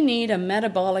 Do we need a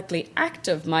metabolically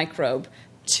active microbe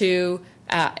to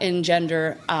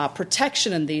engender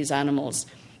protection in these animals?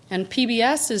 And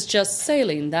PBS is just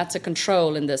saline. That's a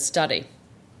control in this study.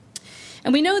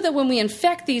 And we know that when we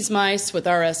infect these mice with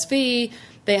RSV,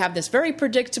 they have this very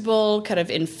predictable kind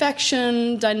of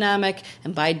infection dynamic,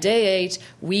 and by day 8,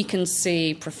 we can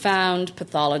see profound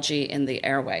pathology in the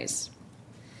airways.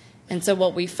 And so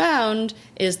what we found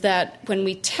is that when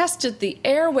we tested the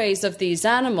airways of these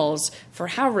animals for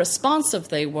how responsive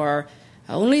they were,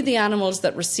 only the animals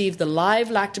that received the live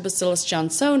Lactobacillus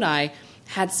johnsoni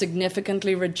had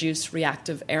significantly reduced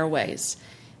reactive airways.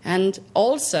 And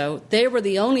also, they were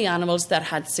the only animals that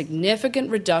had significant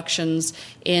reductions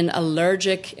in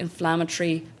allergic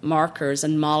inflammatory markers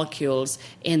and molecules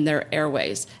in their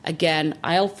airways. Again,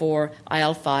 IL-4,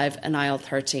 IL-5, and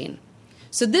IL-13.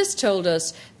 So this told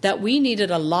us that we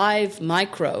needed a live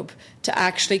microbe to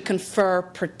actually confer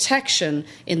protection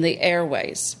in the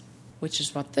airways, which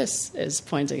is what this is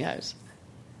pointing out.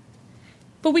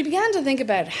 But we began to think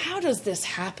about how does this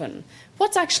happen?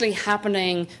 What's actually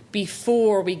happening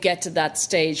before we get to that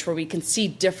stage where we can see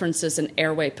differences in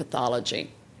airway pathology?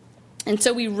 And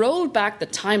so we rolled back the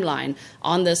timeline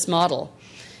on this model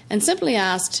and simply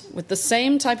asked, with the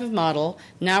same type of model,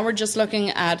 now we're just looking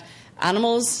at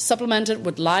animals supplemented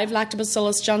with live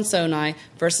Lactobacillus johnsoni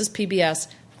versus PBS,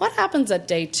 what happens at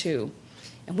day 2?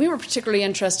 And we were particularly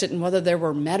interested in whether there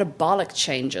were metabolic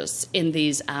changes in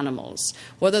these animals,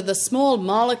 whether the small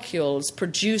molecules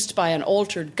produced by an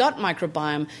altered gut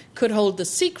microbiome could hold the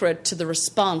secret to the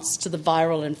response to the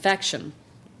viral infection.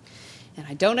 And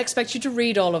I don't expect you to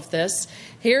read all of this.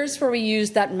 Here's where we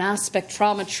use that mass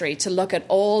spectrometry to look at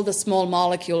all the small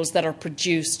molecules that are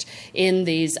produced in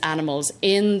these animals,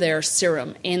 in their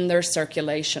serum, in their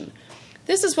circulation.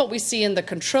 This is what we see in the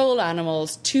control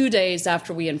animals 2 days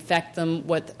after we infect them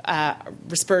with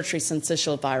respiratory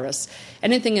syncytial virus.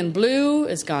 Anything in blue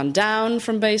has gone down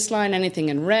from baseline. Anything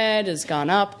in red has gone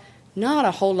up. Not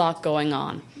a whole lot going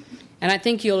on. And I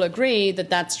think you'll agree that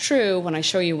that's true when I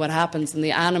show you what happens in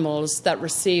the animals that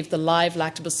receive the live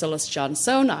Lactobacillus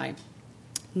johnsoni.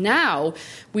 Now,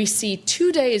 we see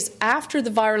 2 days after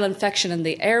the viral infection in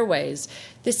the airways,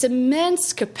 this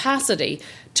immense capacity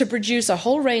to produce a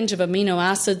whole range of amino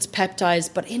acids,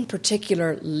 peptides, but in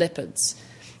particular lipids.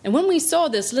 And when we saw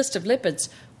this list of lipids,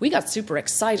 we got super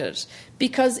excited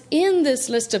because in this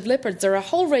list of lipids, there are a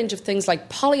whole range of things like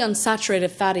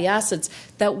polyunsaturated fatty acids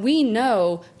that we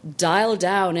know dial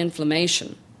down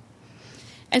inflammation.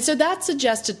 And so that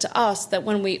suggested to us that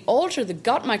when we alter the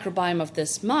gut microbiome of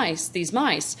these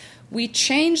mice, we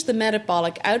change the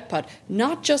metabolic output,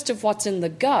 not just of what's in the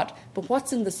gut, but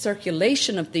what's in the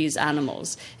circulation of these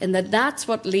animals, and that's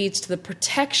what leads to the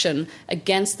protection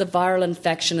against the viral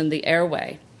infection in the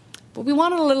airway. But we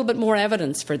wanted a little bit more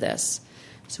evidence for this.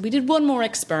 So we did one more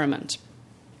experiment.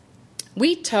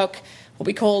 We took what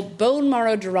we call bone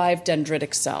marrow-derived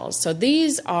dendritic cells. So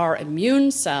these are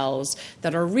immune cells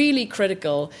that are really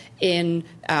critical in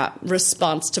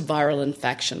response to viral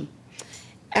infection.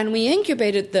 And we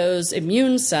incubated those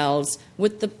immune cells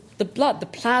with the blood, the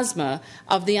plasma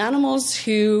of the animals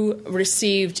who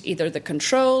received either the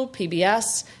control,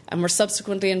 PBS, and were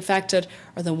subsequently infected,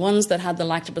 or the ones that had the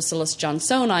Lactobacillus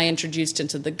johnsoni introduced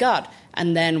into the gut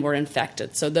and then were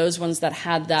infected. So those ones that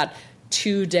had that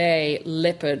 2-day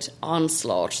lipid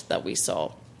onslaught that we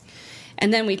saw.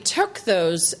 And then we took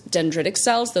those dendritic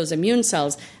cells, those immune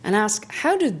cells, and asked,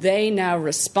 how do they now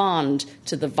respond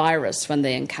to the virus when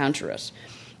they encounter it?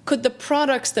 Could the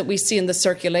products that we see in the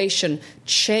circulation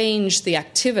change the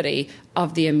activity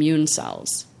of the immune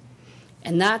cells?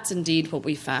 And that's indeed what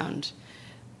we found.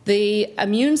 The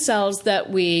immune cells that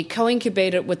we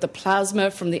co-incubated with the plasma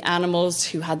from the animals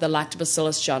who had the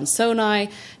Lactobacillus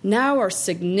johnsoni now are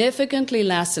significantly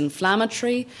less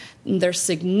inflammatory, they're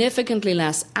significantly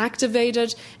less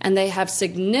activated, and they have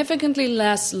significantly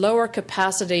lower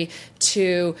capacity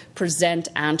to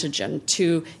present antigen,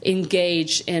 to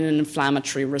engage in an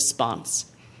inflammatory response.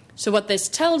 So what this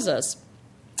tells us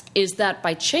is that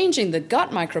by changing the gut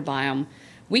microbiome,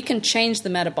 we can change the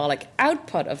metabolic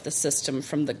output of the system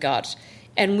from the gut,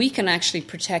 and we can actually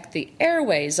protect the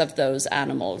airways of those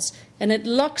animals. And it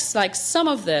looks like some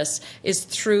of this is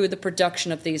through the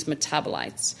production of these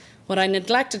metabolites. What I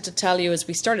neglected to tell you is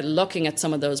we started looking at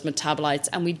some of those metabolites,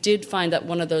 and we did find that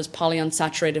one of those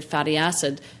polyunsaturated fatty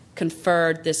acid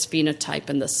conferred this phenotype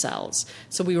in the cells.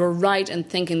 So we were right in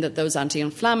thinking that those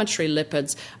anti-inflammatory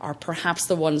lipids are perhaps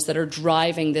the ones that are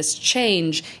driving this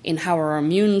change in how our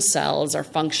immune cells are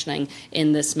functioning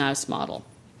in this mouse model.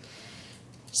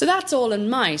 So that's all in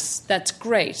mice. That's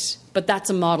great, but that's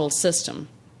a model system.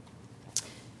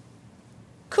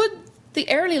 Could the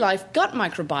early life gut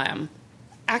microbiome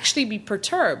actually be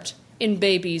perturbed in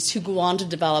babies who go on to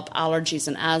develop allergies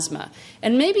and asthma?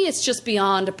 And maybe it's just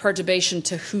beyond a perturbation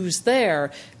to who's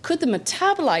there. Could the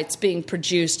metabolites being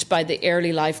produced by the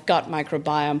early life gut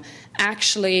microbiome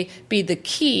actually be the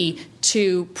key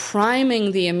to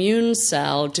priming the immune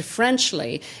cell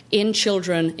differentially in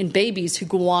children, in babies who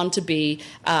go on to be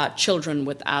children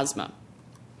with asthma?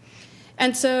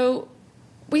 And so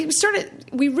we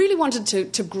really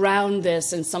wanted to ground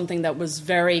this in something that was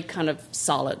very kind of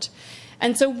solid.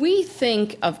 And so we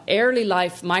think of early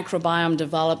life microbiome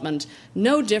development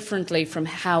no differently from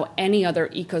how any other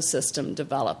ecosystem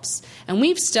develops. And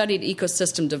we've studied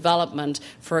ecosystem development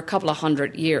for a couple of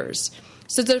 100 years.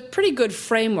 So it's a pretty good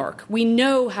framework. We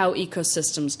know how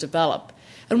ecosystems develop.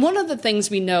 And one of the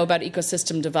things we know about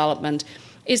ecosystem development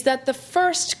is that the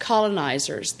first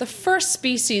colonizers, the first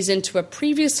species into a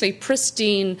previously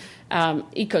pristine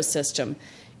ecosystem,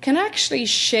 can actually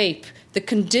shape the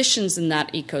conditions in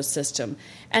that ecosystem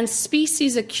and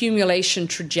species accumulation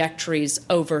trajectories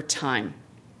over time.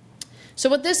 So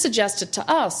what this suggested to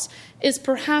us is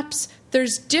perhaps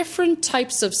there's different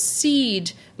types of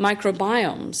seed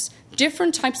microbiomes,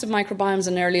 different types of microbiomes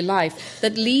in early life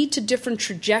that lead to different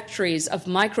trajectories of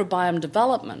microbiome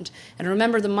development. And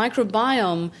remember, the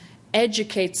microbiome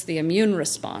educates the immune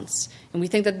response. And we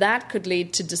think that that could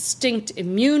lead to distinct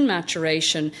immune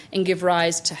maturation and give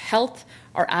rise to health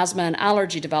or asthma and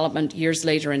allergy development years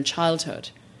later in childhood.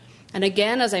 And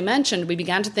again, as I mentioned, we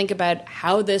began to think about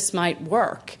how this might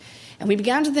work. And we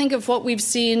began to think of what we've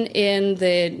seen in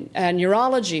the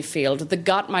neurology field, the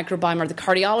gut microbiome, or the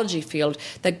cardiology field,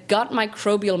 that gut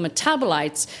microbial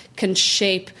metabolites can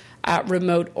shape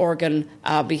remote organ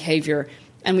behavior.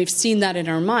 And we've seen that in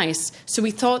our mice. So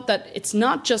we thought that it's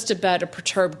not just about a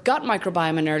perturbed gut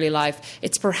microbiome in early life,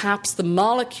 it's perhaps the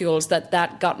molecules that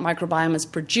gut microbiome is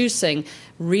producing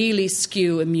really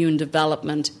skew immune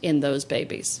development in those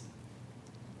babies.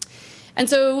 And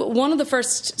so one of the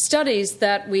first studies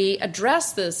that we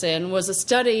addressed this in was a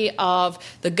study of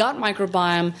the gut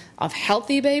microbiome of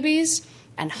healthy babies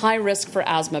and high risk for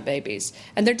asthma babies.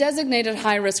 And they're designated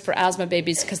high risk for asthma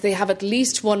babies because they have at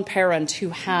least one parent who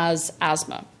has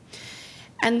asthma.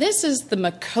 And this is the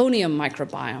meconium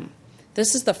microbiome.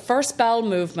 This is the first bowel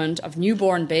movement of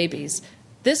newborn babies.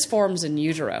 This forms in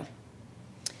utero.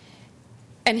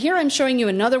 And here I'm showing you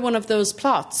another one of those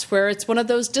plots where it's one of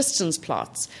those distance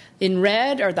plots. In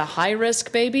red are the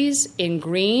high-risk babies, in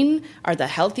green are the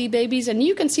healthy babies, and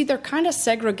you can see they're kind of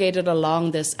segregated along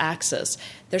this axis.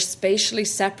 They're spatially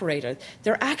separated.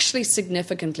 They're actually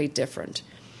significantly different.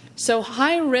 So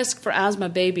high risk for asthma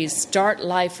babies start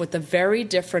life with a very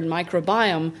different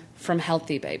microbiome from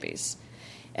healthy babies.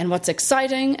 And what's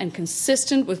exciting and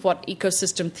consistent with what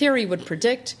ecosystem theory would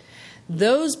predict,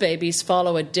 those babies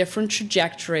follow a different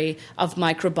trajectory of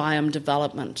microbiome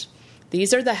development.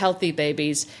 These are the healthy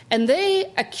babies, and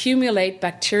they accumulate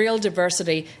bacterial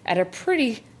diversity at a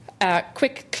pretty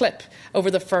quick clip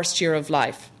over the first year of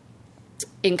life.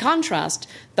 In contrast,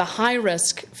 the high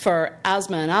risk for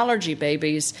asthma and allergy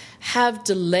babies have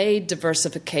delayed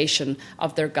diversification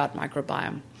of their gut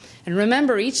microbiome. And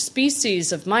remember, each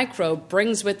species of microbe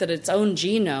brings with it its own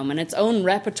genome and its own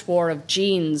repertoire of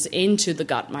genes into the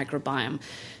gut microbiome.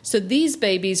 So these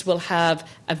babies will have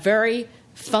a very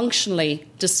functionally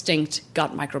distinct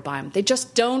gut microbiome. They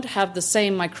just don't have the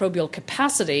same microbial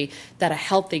capacity that a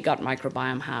healthy gut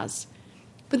microbiome has.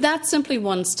 But that's simply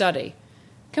one study.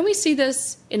 Can we see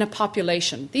this in a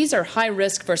population? These are high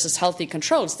risk versus healthy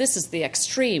controls. This is the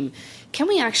extreme. Can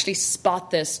we actually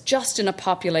spot this just in a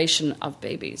population of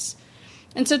babies?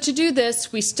 And so to do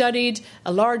this, we studied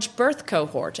a large birth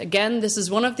cohort. Again, this is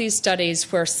one of these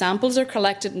studies where samples are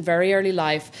collected in very early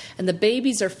life and the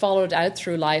babies are followed out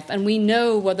through life, and we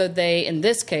know whether they, in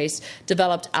this case,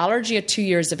 developed allergy at 2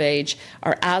 years of age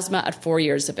or asthma at 4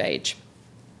 years of age.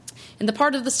 In the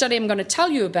part of the study I'm going to tell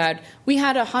you about, we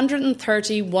had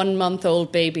 130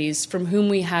 one-month-old babies from whom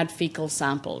we had fecal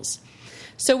samples.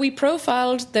 So we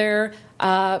profiled their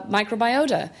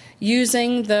microbiota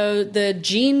using the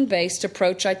gene-based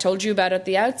approach I told you about at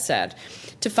the outset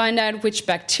to find out which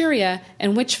bacteria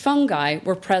and which fungi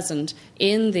were present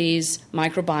in these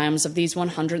microbiomes of these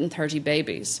 130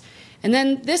 babies. And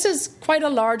then this is quite a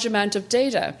large amount of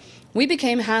data. We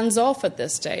became hands-off at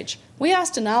this stage. We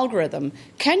asked an algorithm,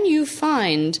 can you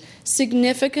find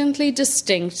significantly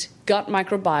distinct gut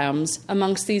microbiomes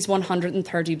amongst these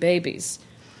 130 babies?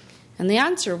 And the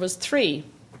answer was 3.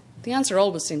 The answer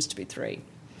always seems to be 3.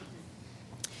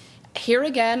 Here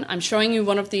again, I'm showing you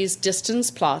one of these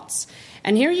distance plots.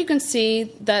 And here you can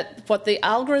see that what the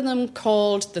algorithm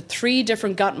called the 3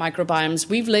 different gut microbiomes,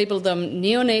 we've labeled them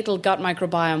neonatal gut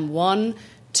microbiome 1,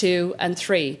 2, and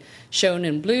 3, shown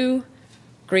in blue,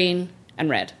 green, and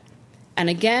red. And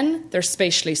again, they're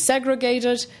spatially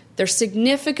segregated, they're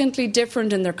significantly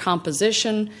different in their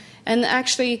composition, and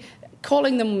actually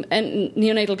calling them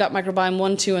neonatal gut microbiome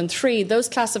 1, 2, and 3, those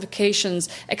classifications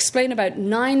explain about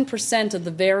 9% of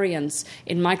the variance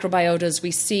in microbiotas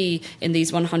we see in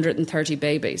these 130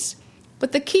 babies.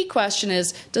 But the key question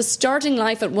is, does starting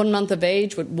life at 1 month of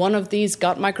age with one of these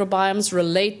gut microbiomes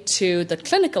relate to the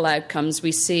clinical outcomes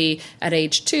we see at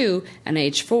age 2 and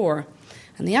age 4?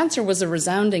 And the answer was a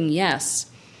resounding yes.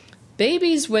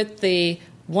 Babies with the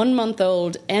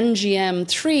 1-month-old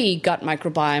NGM3 gut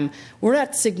microbiome were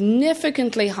at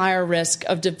significantly higher risk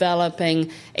of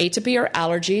developing atopy or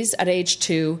allergies at age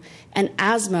 2 and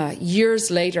asthma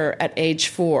years later at age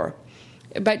 4.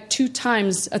 About 3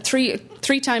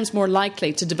 times more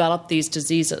likely to develop these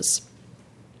diseases.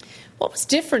 What was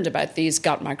different about these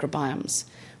gut microbiomes?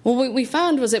 Well, what we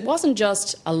found was it wasn't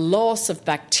just a loss of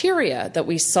bacteria that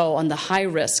we saw on the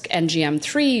high-risk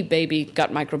NGM3 baby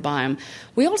gut microbiome.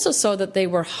 We also saw that they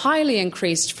were highly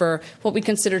increased for what we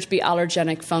consider to be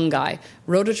allergenic fungi,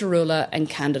 Rhodotorula and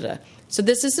Candida. So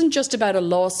this isn't just about a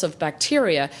loss of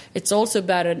bacteria, it's also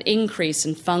about an increase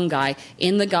in fungi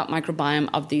in the gut microbiome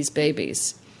of these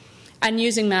babies. And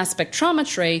using mass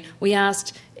spectrometry, we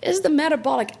asked, is the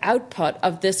metabolic output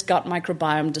of this gut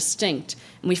microbiome distinct?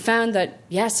 And we found that,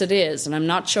 yes, it is. And I'm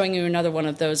not showing you another one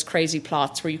of those crazy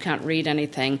plots where you can't read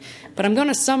anything. But I'm going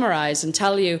to summarize and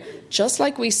tell you, just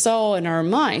like we saw in our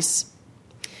mice,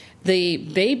 the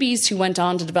babies who went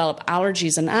on to develop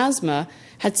allergies and asthma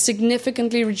had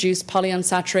significantly reduced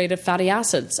polyunsaturated fatty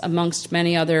acids, amongst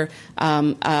many other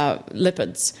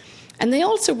lipids. And they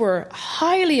also were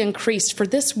highly increased for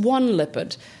this one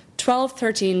lipid,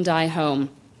 12,13-dihome,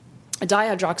 a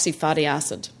dihydroxy fatty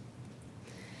acid.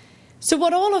 So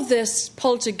what all of this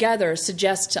pulled together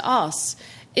suggests to us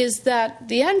is that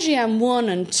the NGM1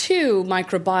 and 2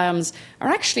 microbiomes are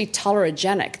actually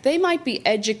tolerogenic. They might be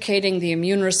educating the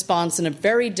immune response in a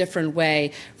very different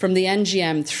way from the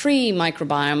NGM3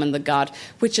 microbiome in the gut,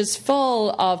 which is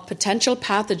full of potential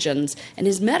pathogens and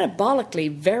is metabolically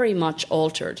very much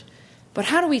altered. But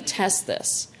how do we test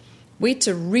this? We had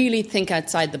to really think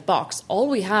outside the box. All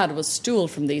we had was stool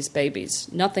from these babies,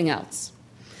 nothing else.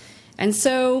 And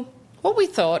so what we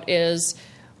thought is,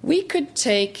 we could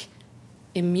take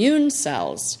immune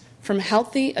cells from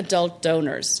healthy adult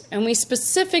donors, and we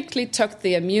specifically took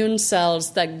the immune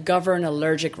cells that govern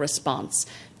allergic response,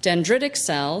 dendritic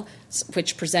cells,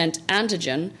 which present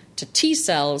antigen, to T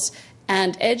cells,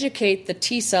 and educate the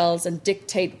T cells and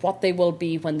dictate what they will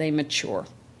be when they mature.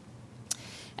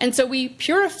 And so we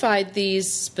purified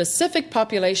these specific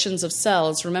populations of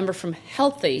cells, remember, from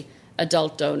healthy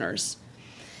adult donors.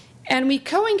 And we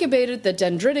co-incubated the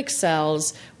dendritic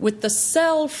cells with the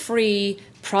cell-free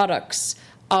products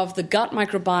of the gut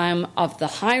microbiome of the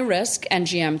high-risk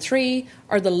NGM3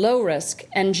 or the low-risk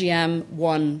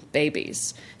NGM1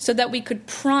 babies, so that we could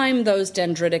prime those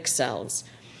dendritic cells.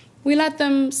 We let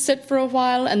them sit for a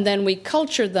while, and then we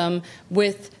cultured them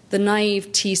with the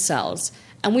naive T cells.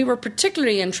 And we were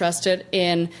particularly interested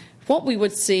in what we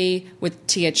would see with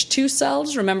Th2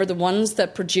 cells, remember the ones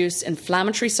that produce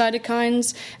inflammatory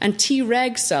cytokines, and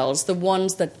Treg cells, the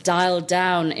ones that dial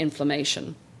down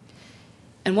inflammation.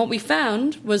 And what we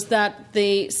found was that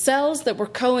the cells that were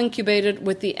co-incubated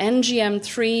with the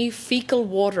NGM3 fecal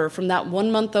water from that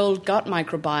 1-month-old gut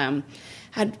microbiome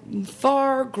had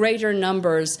far greater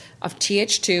numbers of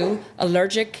Th2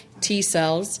 allergic T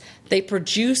cells. They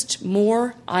produced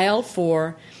more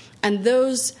IL-4, and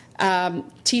those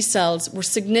T cells were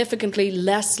significantly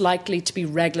less likely to be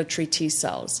regulatory T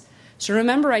cells. So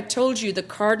remember, I told you the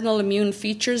cardinal immune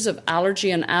features of allergy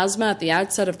and asthma at the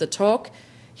outset of the talk.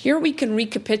 Here we can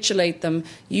recapitulate them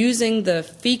using the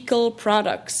fecal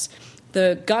products,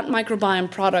 the gut microbiome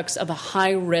products of a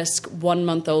high-risk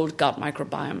 1-month-old gut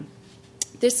microbiome.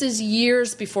 This is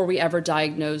years before we ever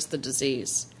diagnosed the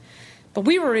disease. But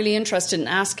we were really interested in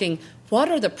asking, what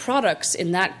are the products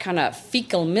in that kind of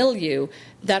fecal milieu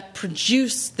that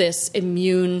produce this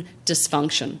immune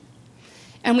dysfunction?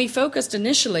 And we focused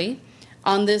initially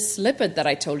on this lipid that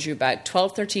I told you about,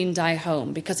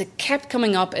 1213-dihome, because it kept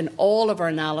coming up in all of our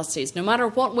analyses. No matter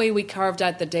what way we carved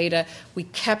out the data, we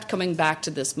kept coming back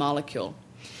to this molecule.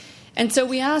 And so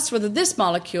we asked whether this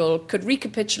molecule could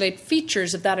recapitulate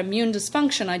features of that immune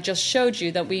dysfunction I just showed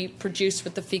you that we produced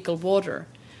with the fecal water.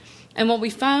 And what we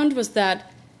found was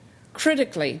that,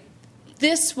 critically,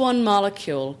 this one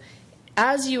molecule,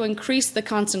 as you increased the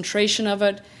concentration of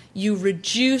it, you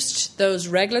reduced those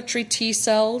regulatory T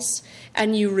cells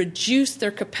and you reduced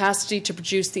their capacity to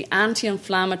produce the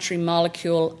anti-inflammatory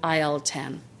molecule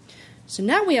IL-10. So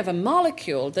now we have a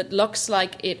molecule that looks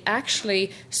like it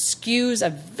actually skews a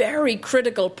very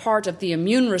critical part of the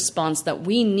immune response that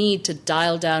we need to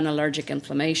dial down allergic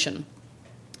inflammation.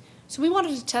 So we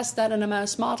wanted to test that in a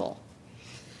mouse model.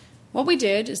 What we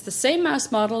did is the same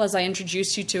mouse model as I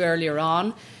introduced you to earlier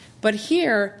on, but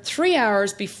here, 3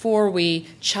 hours before we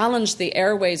challenged the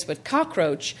airways with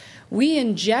cockroach, we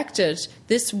injected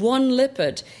this one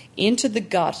lipid into the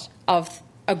gut of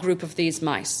a group of these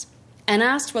mice and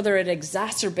asked whether it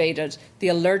exacerbated the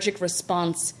allergic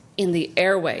response in the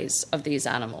airways of these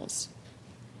animals.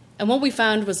 And what we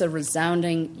found was a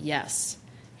resounding yes.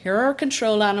 Here are our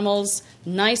control animals,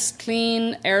 nice,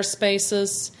 clean air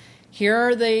spaces. Here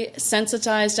are the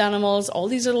sensitized animals. All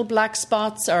these little black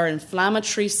spots are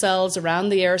inflammatory cells around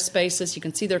the air spaces. You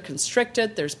can see they're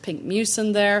constricted. There's pink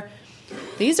mucin there.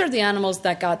 These are the animals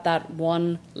that got that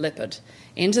one lipid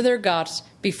into their gut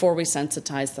before we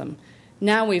sensitized them.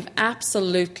 Now we've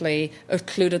absolutely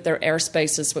occluded their air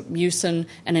spaces with mucin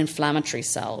and inflammatory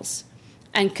cells.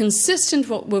 And consistent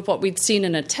with what we'd seen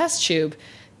in a test tube,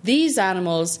 these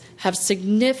animals have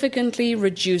significantly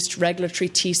reduced regulatory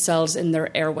T cells in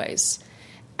their airways.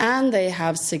 And they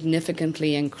have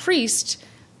significantly increased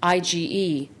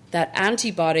IgE, that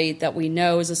antibody that we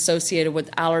know is associated with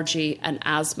allergy and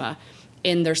asthma,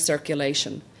 in their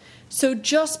circulation. So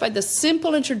just by the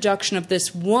simple introduction of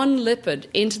this one lipid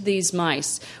into these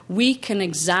mice, we can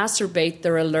exacerbate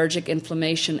their allergic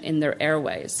inflammation in their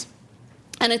airways.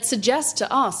 And it suggests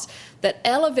to us that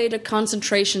elevated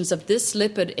concentrations of this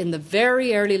lipid in the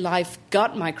very early life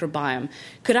gut microbiome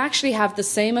could actually have the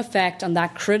same effect on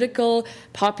that critical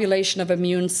population of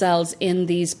immune cells in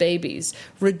these babies,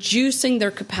 reducing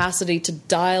their capacity to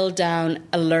dial down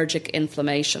allergic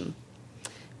inflammation.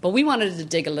 But we wanted to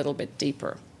dig a little bit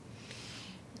deeper.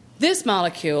 This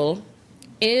molecule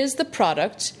is the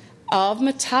product of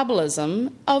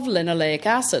metabolism of linoleic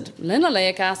acid.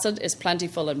 Linoleic acid is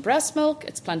plentiful in breast milk,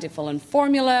 it's plentiful in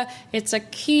formula, it's a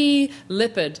key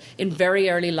lipid in very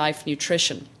early life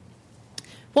nutrition.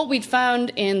 What we'd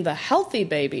found in the healthy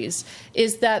babies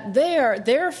is that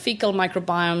their fecal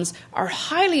microbiomes are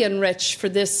highly enriched for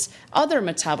this other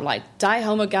metabolite,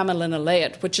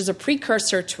 dihomogamma-linoleate, which is a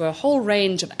precursor to a whole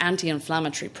range of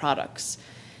anti-inflammatory products.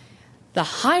 The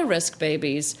high-risk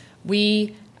babies,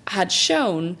 we had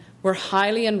shown, were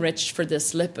highly enriched for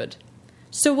this lipid.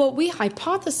 So what we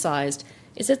hypothesized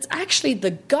is it's actually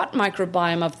the gut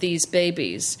microbiome of these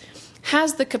babies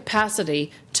has the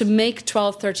capacity to make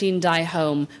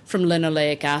 12,13-dihome from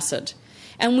linoleic acid.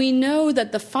 And we know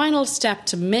that the final step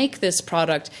to make this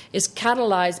product is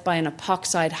catalyzed by an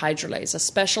epoxide hydrolase, a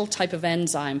special type of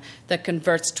enzyme that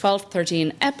converts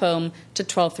 12,13-epome to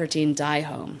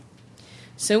 12,13-dihome.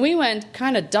 So we went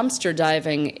kind of dumpster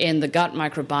diving in the gut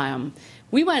microbiome.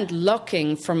 We went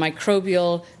looking for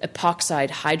microbial epoxide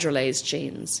hydrolase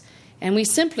genes, and we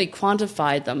simply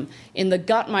quantified them in the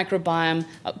gut microbiome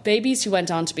of babies who went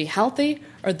on to be healthy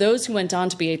or those who went on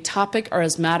to be atopic or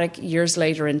asthmatic years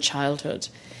later in childhood.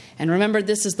 And remember,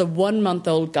 this is the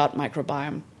 1-month-old gut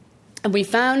microbiome. And we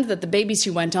found that the babies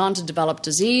who went on to develop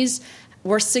disease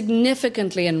were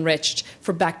significantly enriched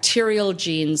for bacterial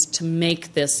genes to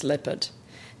make this lipid.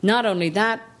 Not only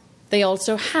that, they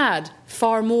also had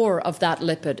far more of that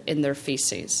lipid in their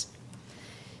feces.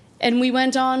 And we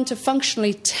went on to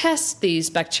functionally test these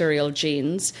bacterial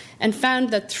genes and found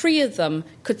that 3 of them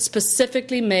could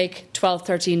specifically make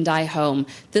 12,13-dihome,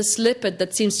 this lipid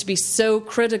that seems to be so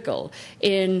critical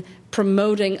in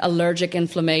promoting allergic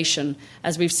inflammation,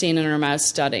 as we've seen in our mouse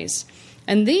studies.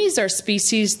 And these are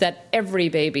species that every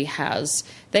baby has.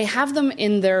 They have them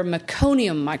in their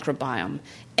meconium microbiome.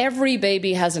 Every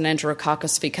baby has an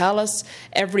Enterococcus faecalis.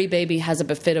 Every baby has a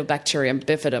Bifidobacterium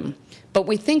bifidum. But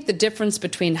we think the difference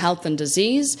between health and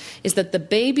disease is that the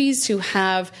babies who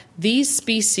have these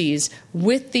species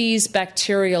with these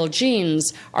bacterial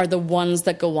genes are the ones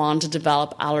that go on to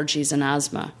develop allergies and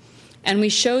asthma. And we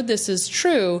showed this is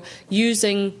true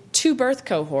using 2 birth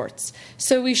cohorts.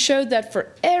 So we showed that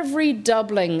for every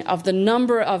doubling of the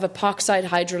number of epoxide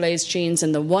hydrolase genes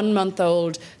in the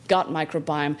 1-month-old gut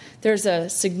microbiome, there's a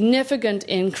significant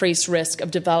increased risk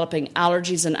of developing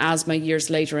allergies and asthma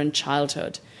years later in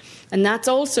childhood. And that's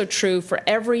also true for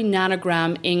every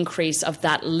nanogram increase of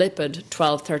that lipid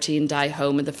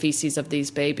 12,13-dihome in the feces of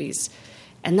these babies.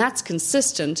 And that's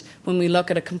consistent when we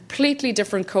look at a completely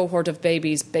different cohort of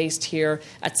babies based here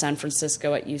at San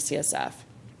Francisco at UCSF.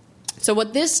 So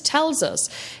what this tells us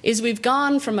is we've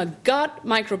gone from a gut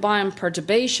microbiome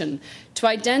perturbation to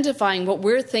identifying what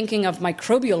we're thinking of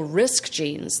microbial risk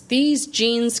genes. These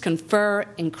genes confer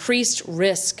increased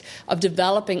risk of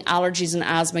developing allergies and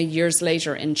asthma years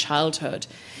later in childhood.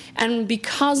 And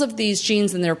because of these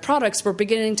genes and their products, we're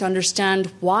beginning to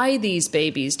understand why these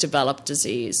babies develop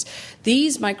disease.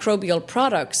 These microbial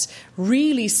products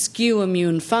really skew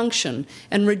immune function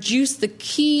and reduce the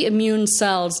key immune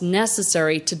cells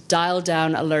necessary to dial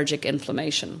down allergic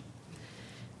inflammation.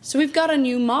 So we've got a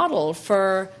new model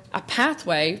for a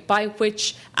pathway by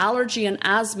which allergy and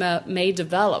asthma may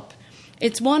develop.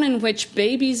 It's one in which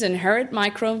babies inherit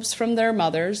microbes from their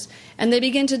mothers and they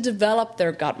begin to develop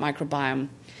their gut microbiome.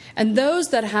 And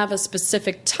those that have a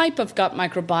specific type of gut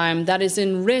microbiome that is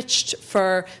enriched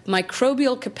for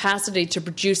microbial capacity to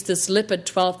produce this lipid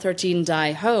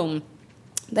 12,13-dihome,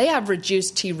 they have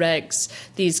reduced Tregs,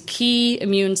 these key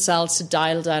immune cells to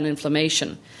dial down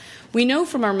inflammation. We know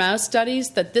from our mouse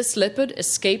studies that this lipid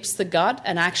escapes the gut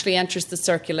and actually enters the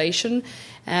circulation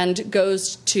and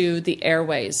goes to the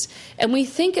airways. And we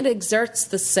think it exerts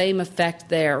the same effect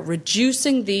there,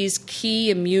 reducing these key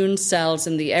immune cells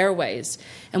in the airways.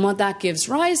 And what that gives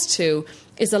rise to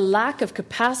is a lack of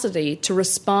capacity to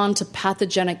respond to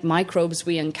pathogenic microbes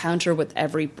we encounter with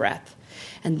every breath.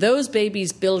 And those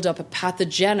babies build up a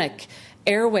pathogenic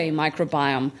airway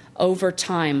microbiome over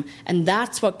time, and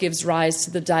that's what gives rise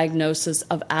to the diagnosis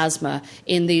of asthma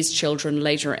in these children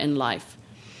later in life.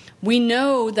 We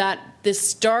know that this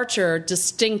starter,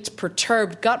 distinct,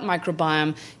 perturbed gut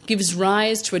microbiome gives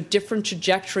rise to a different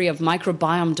trajectory of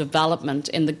microbiome development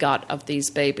in the gut of these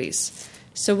babies.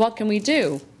 So what can we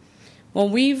do? Well,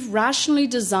 we've rationally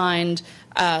designed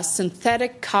a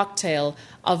synthetic cocktail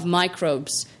of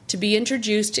microbes to be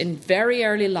introduced in very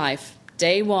early life,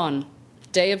 day 1,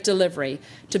 day of delivery,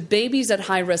 to babies at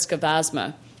high risk of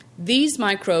asthma. These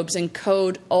microbes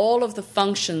encode all of the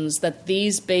functions that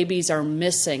these babies are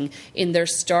missing in their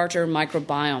starter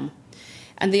microbiome.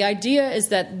 And the idea is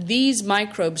that these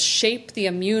microbes shape the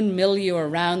immune milieu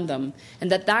around them, and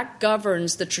that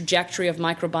governs the trajectory of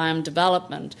microbiome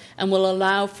development and will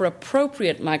allow for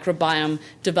appropriate microbiome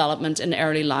development in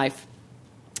early life.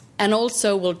 And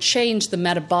also will change the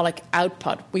metabolic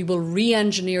output. We will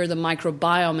re-engineer the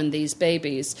microbiome in these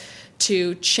babies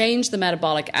to change the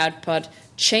metabolic output,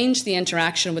 change the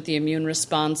interaction with the immune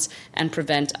response, and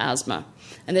prevent asthma.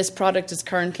 And this product is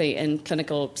currently in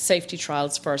clinical safety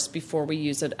trials first before we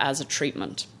use it as a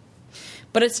treatment.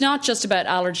 But it's not just about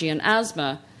allergy and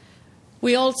asthma.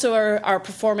 We also are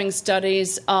performing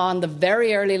studies on the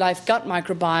very early life gut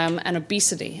microbiome and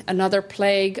obesity, another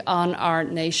plague on our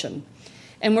nation.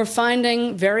 And we're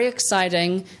finding very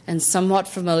exciting and somewhat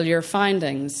familiar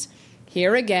findings.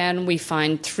 Here again, we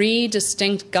find 3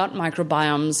 distinct gut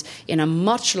microbiomes in a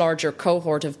much larger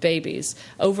cohort of babies,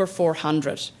 over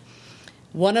 400.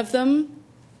 One of them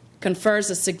confers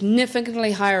a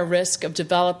significantly higher risk of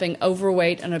developing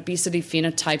overweight and obesity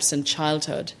phenotypes in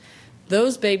childhood.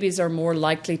 Those babies are more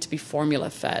likely to be formula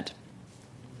fed.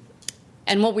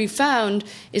 And what we found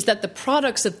is that the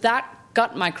products of that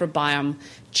gut microbiome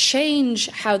change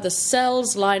how the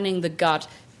cells lining the gut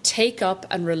take up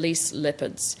and release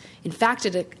lipids. In fact,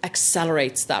 it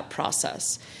accelerates that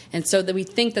process. And so that we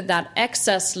think that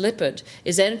excess lipid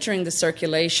is entering the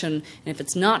circulation, and if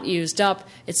it's not used up,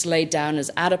 it's laid down as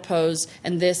adipose,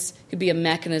 and this could be a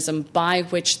mechanism by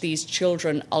which these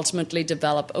children ultimately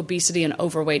develop obesity and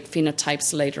overweight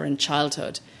phenotypes later in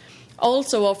childhood.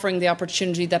 Also offering the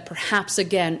opportunity that perhaps,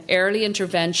 again, early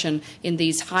intervention in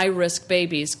these high-risk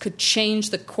babies could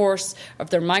change the course of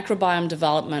their microbiome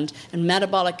development and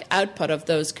metabolic output of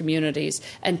those communities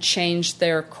and change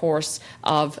their course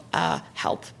of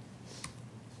health.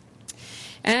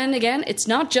 And again, it's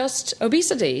not just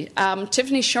obesity.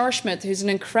 Tiffany Scharschmidt, who's an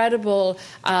incredible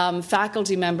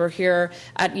faculty member here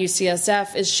at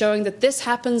UCSF, is showing that this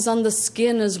happens on the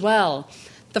skin as well.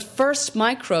 The first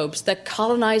microbes that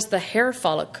colonize the hair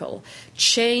follicle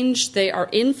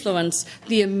influence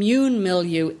the immune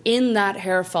milieu in that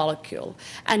hair follicle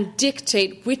and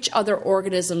dictate which other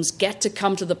organisms get to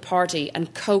come to the party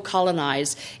and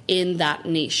co-colonize in that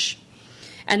niche.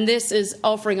 And this is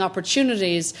offering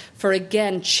opportunities for,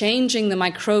 again, changing the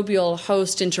microbial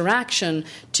host interaction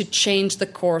to change the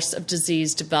course of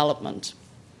disease development.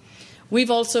 We've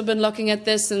also been looking at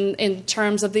this in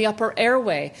terms of the upper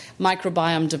airway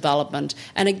microbiome development,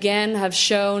 and again have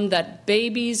shown that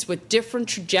babies with different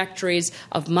trajectories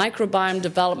of microbiome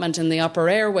development in the upper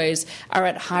airways are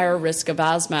at higher risk of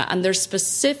asthma. And there's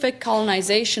specific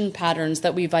colonization patterns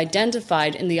that we've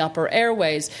identified in the upper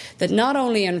airways that not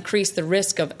only increase the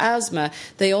risk of asthma,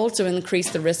 they also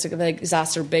increase the risk of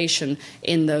exacerbation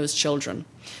in those children.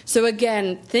 So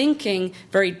again, thinking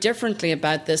very differently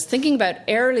about this, thinking about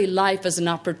early life as an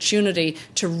opportunity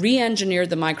to re-engineer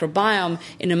the microbiome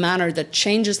in a manner that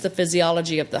changes the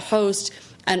physiology of the host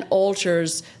and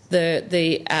alters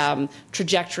the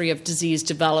trajectory of disease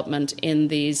development in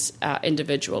these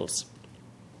individuals.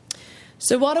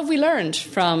 So what have we learned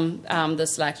from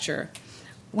this lecture?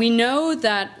 We know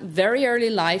that very early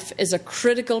life is a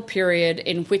critical period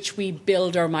in which we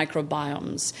build our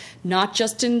microbiomes, not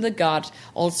just in the gut,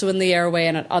 also in the airway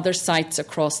and at other sites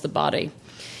across the body.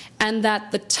 And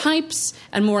that the types,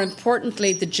 and more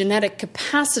importantly, the genetic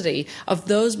capacity of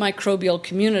those microbial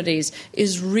communities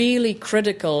is really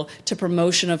critical to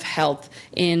promotion of health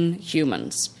in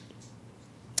humans.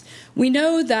 We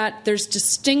know that there's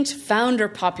distinct founder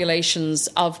populations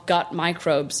of gut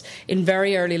microbes in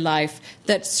very early life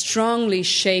that strongly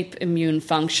shape immune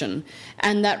function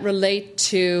and that relate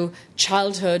to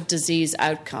childhood disease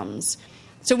outcomes.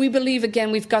 So we believe,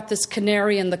 again, we've got this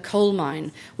canary in the coal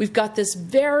mine. We've got this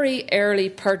very early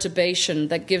perturbation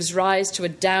that gives rise to a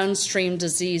downstream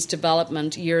disease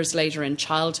development years later in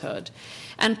childhood.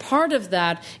 And part of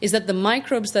that is that the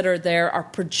microbes that are there are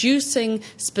producing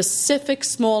specific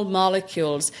small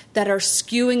molecules that are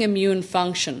skewing immune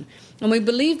function. And we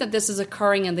believe that this is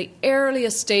occurring in the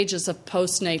earliest stages of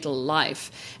postnatal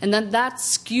life, and that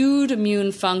skewed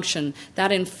immune function,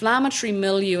 that inflammatory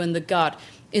milieu in the gut,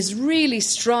 is really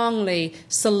strongly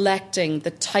selecting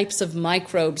the types of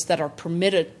microbes that are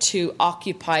permitted to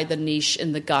occupy the niche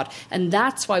in the gut. And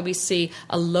that's why we see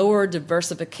a lower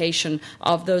diversification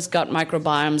of those gut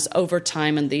microbiomes over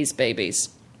time in these babies.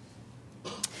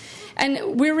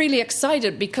 And we're really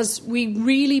excited because we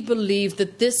really believe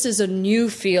that this is a new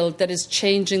field that is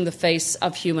changing the face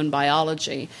of human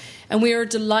biology. And we are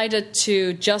delighted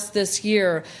to, just this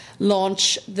year,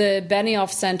 launch the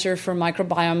Benioff Center for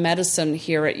Microbiome Medicine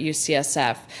here at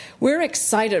UCSF. We're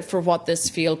excited for what this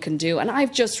field can do, and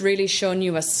I've just really shown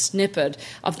you a snippet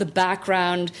of the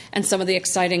background and some of the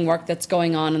exciting work that's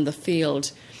going on in the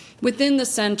field. Within the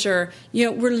center,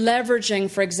 we're leveraging,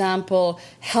 for example,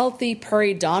 healthy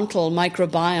periodontal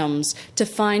microbiomes to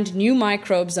find new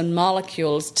microbes and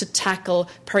molecules to tackle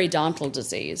periodontal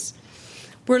disease.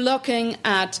 We're looking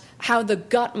at how the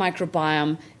gut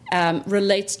microbiome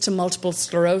relates to multiple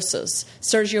sclerosis.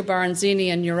 Sergio Baronzini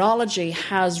in neurology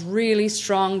has really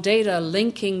strong data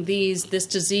linking this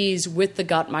disease with the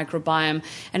gut microbiome,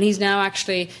 and he's now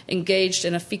actually engaged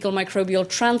in a fecal microbial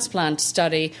transplant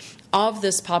study of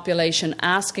this population,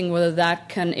 asking whether that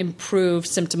can improve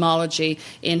symptomology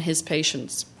in his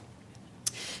patients.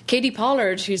 Katie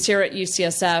Pollard, who's here at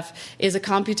UCSF, is a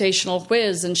computational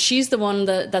whiz, and she's the one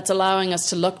that's allowing us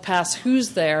to look past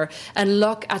who's there and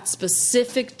look at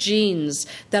specific genes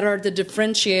that are the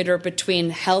differentiator between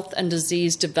health and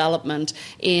disease development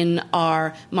in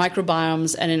our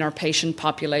microbiomes and in our patient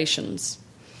populations.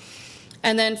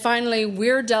 And then finally,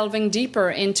 we're delving deeper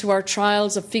into our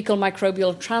trials of fecal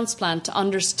microbial transplant to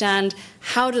understand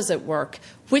how does it work,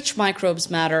 which microbes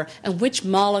matter, and which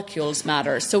molecules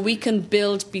matter, so we can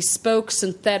build bespoke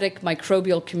synthetic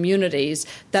microbial communities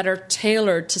that are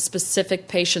tailored to specific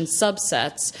patient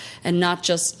subsets and not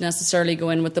just necessarily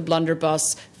go in with the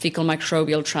blunderbuss fecal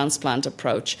microbial transplant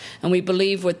approach. And we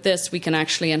believe with this we can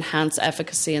actually enhance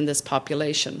efficacy in this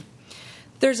population.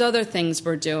 There's other things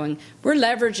we're doing. We're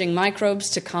leveraging microbes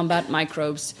to combat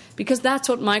microbes because that's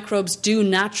what microbes do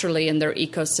naturally in their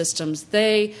ecosystems.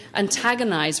 They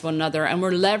antagonize one another, and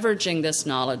we're leveraging this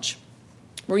knowledge.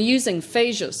 We're using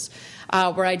phages.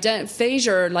 Phages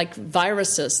are like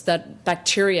viruses that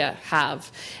bacteria have,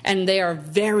 and they are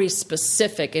very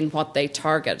specific in what they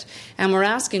target. And we're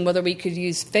asking whether we could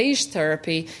use phage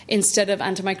therapy instead of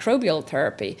antimicrobial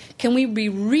therapy. Can we be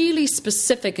really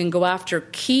specific and go after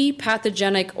key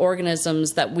pathogenic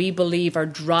organisms that we believe are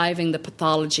driving the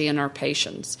pathology in our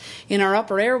patients? In our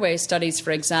upper airway studies,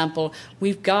 for example,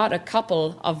 we've got a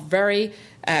couple of very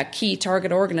key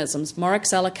target organisms,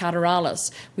 Moraxella catarrhalis.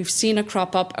 We've seen it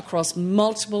crop up across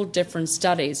multiple different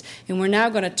studies, and we're now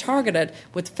going to target it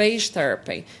with phage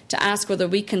therapy to ask whether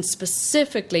we can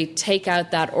specifically take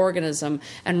out that organism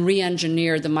and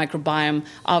re-engineer the microbiome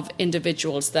of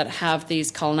individuals that have these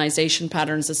colonization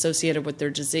patterns associated with their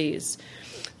disease.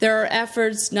 There are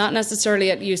efforts, not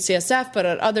necessarily at UCSF, but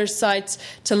at other sites,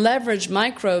 to leverage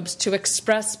microbes to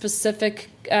express specific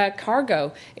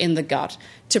cargo in the gut,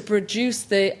 to produce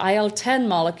the IL-10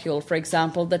 molecule, for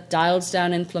example, that dials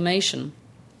down inflammation.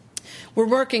 We're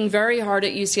working very hard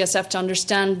at UCSF to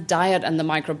understand diet and the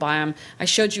microbiome. I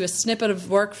showed you a snippet of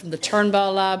work from the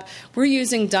Turnbow lab. We're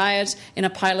using diet in a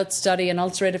pilot study in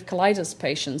ulcerative colitis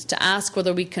patients to ask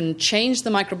whether we can change the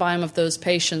microbiome of those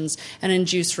patients and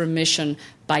induce remission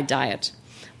by diet.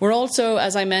 We're also,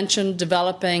 as I mentioned,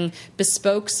 developing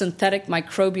bespoke synthetic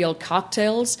microbial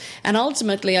cocktails, and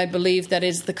ultimately I believe that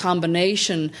is the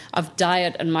combination of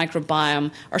diet and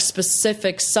microbiome or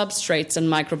specific substrates and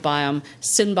microbiome,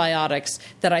 symbiotics,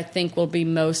 that I think will be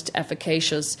most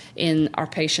efficacious in our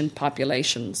patient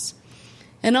populations.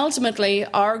 And ultimately,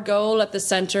 our goal at the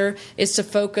centre is to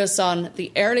focus on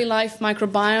the early life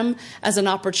microbiome as an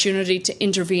opportunity to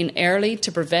intervene early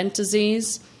to prevent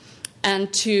disease,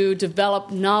 and to develop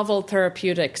novel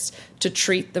therapeutics to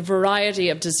treat the variety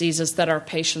of diseases that our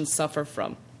patients suffer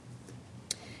from.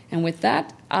 And with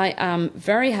that, I am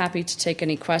very happy to take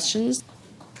any questions.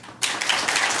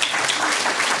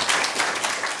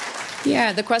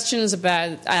 Yeah, the question is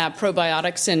about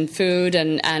probiotics in food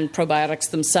and probiotics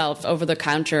themselves,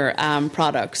 over-the-counter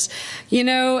products. You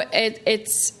know,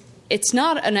 it's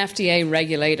not an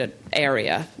FDA-regulated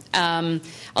area,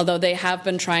 although they have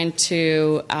been trying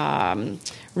to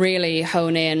really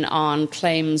hone in on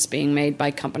claims being made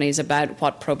by companies about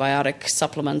what probiotic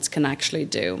supplements can actually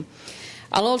do.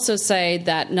 I'll also say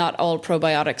that not all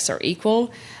probiotics are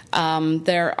equal.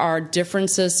 There are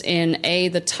differences in A,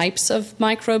 the types of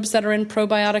microbes that are in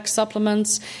probiotic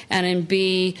supplements, and in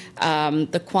B,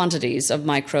 the quantities of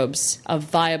microbes, of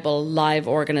viable live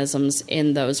organisms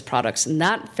in those products. And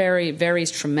that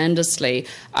varies tremendously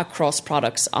across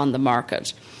products on the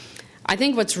market. I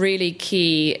think what's really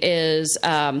key is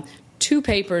two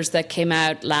papers that came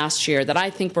out last year that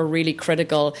I think were really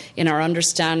critical in our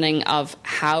understanding of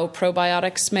how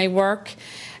probiotics may work.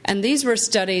 And these were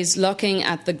studies looking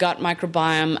at the gut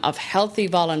microbiome of healthy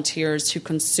volunteers who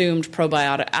consumed a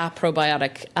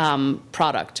probiotic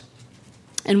product.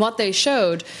 And what they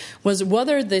showed was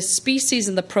whether the species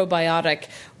in the probiotic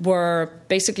were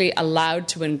basically allowed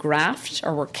to engraft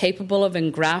or were capable of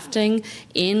engrafting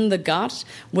in the gut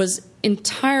was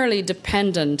entirely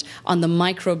dependent on the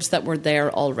microbes that were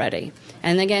there already.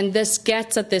 And again, this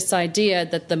gets at this idea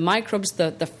that the microbes,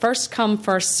 the first come,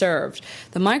 first served,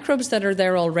 the microbes that are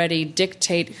there already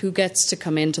dictate who gets to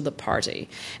come into the party.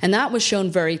 And that was shown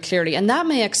very clearly. And that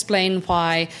may explain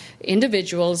why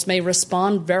individuals may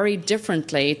respond very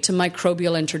differently to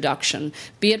microbial introduction,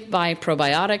 be it by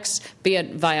probiotics, be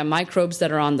it via microbes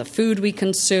that are on the food we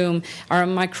consume. Our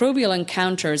microbial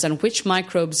encounters and which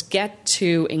microbes get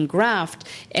to engraft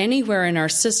anywhere in our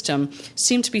system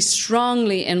seem to be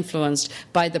strongly influenced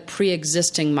by the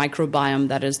pre-existing microbiome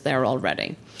that is there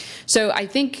already. So I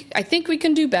think we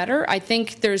can do better. I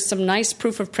think there's some nice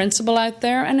proof of principle out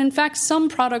there, and in fact, some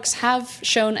products have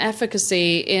shown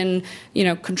efficacy in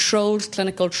controlled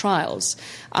clinical trials.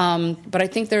 But I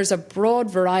think there's a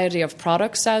broad variety of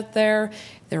products out there.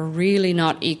 They're really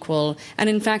not equal. And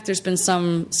in fact, there's been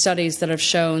some studies that have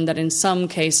shown that in some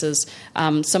cases,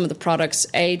 some of the products,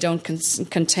 don't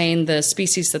contain the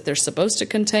species that they're supposed to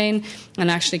contain,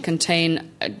 and actually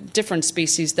contain different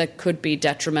species that could be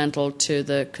detrimental to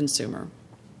the consumer.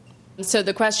 So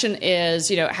the question is,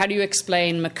 how do you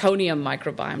explain meconium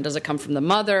microbiome? Does it come from the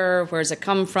mother? Where does it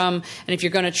come from? And if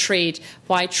you're going to treat,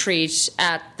 why treat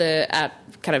at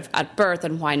birth,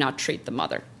 and why not treat the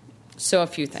mother? So a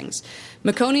few things.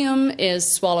 Meconium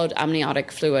is swallowed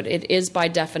amniotic fluid. It is by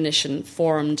definition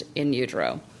formed in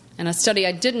utero. And a study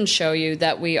I didn't show you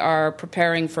that we are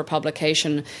preparing for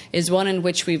publication is one in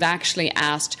which we've actually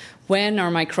asked when our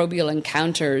microbial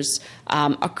encounters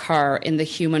occur in the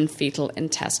human fetal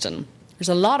intestine. There's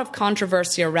a lot of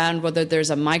controversy around whether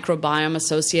there's a microbiome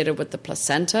associated with the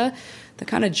placenta. The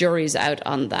kind of jury's out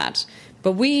on that.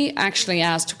 But we actually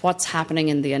asked what's happening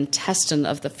in the intestine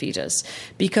of the fetus,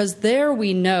 because there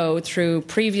we know through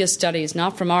previous studies,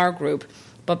 not from our group,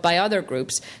 but by other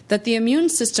groups, that the immune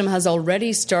system has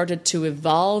already started to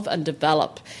evolve and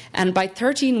develop, and by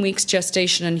 13 weeks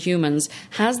gestation in humans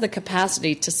has the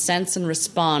capacity to sense and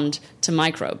respond to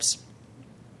microbes.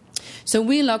 So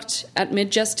we looked at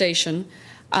mid-gestation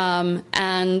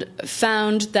and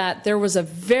found that there was a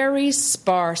very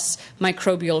sparse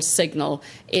microbial signal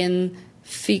in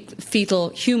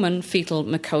human fetal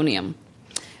meconium.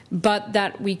 But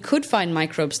that we could find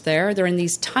microbes there. They're in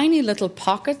these tiny little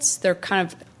pockets. They're kind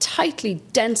of tightly,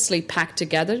 densely packed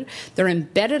together. They're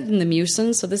embedded in the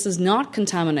mucin, so this is not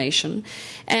contamination.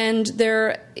 And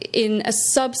they're in a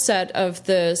subset of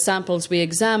the samples we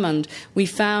examined. We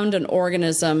found an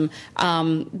organism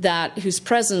whose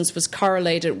presence was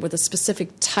correlated with a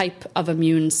specific type of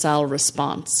immune cell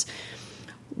response.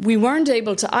 We weren't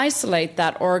able to isolate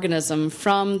that organism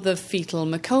from the fetal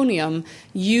meconium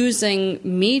using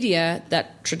media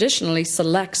that traditionally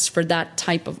selects for that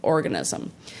type of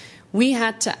organism. We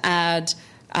had to add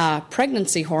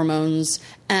pregnancy hormones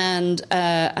and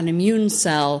an immune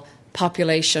cell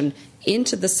population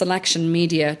into the selection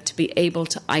media to be able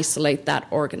to isolate that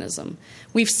organism.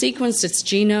 We've sequenced its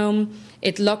genome.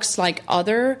 It looks like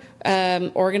other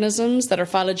organisms that are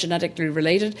phylogenetically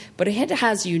related, but it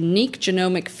has unique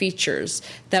genomic features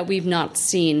that we've not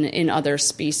seen in other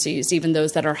species, even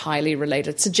those that are highly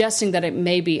related, suggesting that it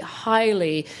may be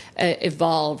highly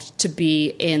evolved to be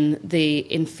in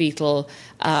fetal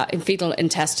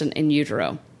intestine in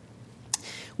utero.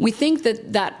 We think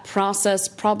that process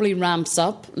probably ramps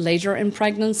up later in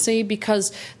pregnancy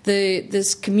because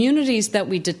these communities that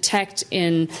we detect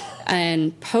in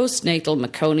postnatal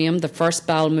meconium, the first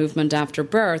bowel movement after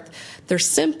birth, they're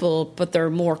simple, but they're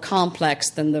more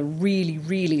complex than the really,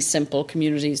 really simple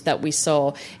communities that we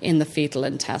saw in the fetal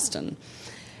intestine.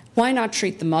 Why not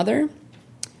treat the mother?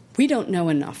 We don't know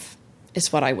enough,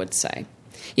 is what I would say.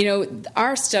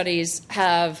 Our studies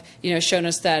have, shown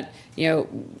us that,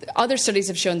 other studies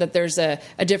have shown that there's a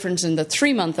difference in the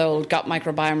 3-month-old gut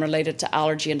microbiome related to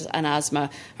allergy and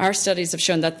asthma. Our studies have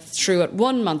shown that's true at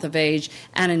 1 month of age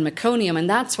and in meconium, and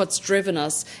that's what's driven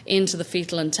us into the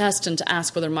fetal intestine to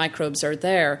ask whether microbes are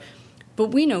there. But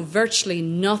we know virtually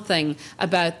nothing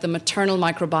about the maternal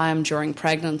microbiome during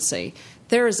pregnancy.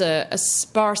 There is a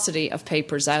sparsity of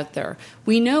papers out there.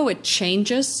 We know it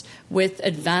changes with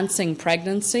advancing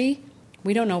pregnancy.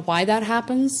 We don't know why that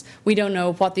happens. We don't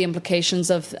know what the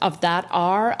implications of that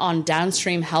are on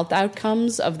downstream health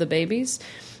outcomes of the babies.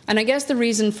 And I guess the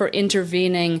reason for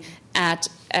intervening at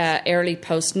early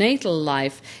postnatal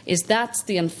life is that's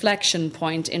the inflection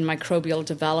point in microbial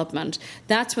development.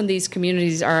 That's when these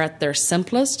communities are at their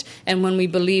simplest and when we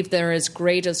believe there is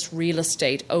greatest real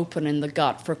estate open in the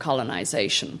gut for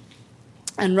colonization.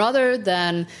 And rather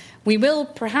than, we will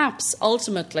perhaps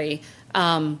ultimately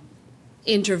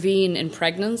intervene in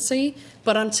pregnancy,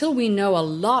 but until we know a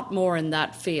lot more in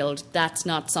that field, that's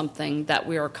not something that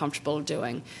we are comfortable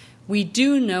doing. We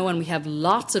do know, and we have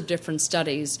lots of different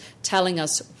studies telling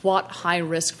us what high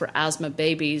risk for asthma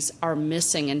babies are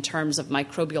missing in terms of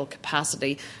microbial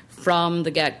capacity from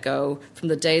the get-go, from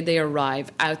the day they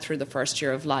arrive out through the first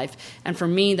year of life. And for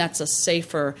me, that's a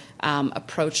safer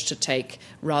approach to take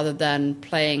rather than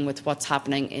playing with what's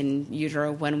happening in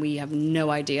utero when we have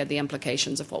no idea the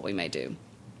implications of what we may do.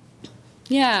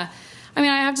 Yeah. I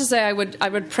mean, I have to say, I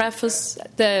would preface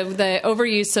the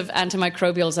overuse of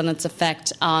antimicrobials and its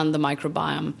effect on the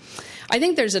microbiome. I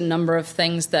think there's a number of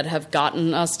things that have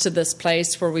gotten us to this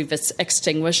place where we've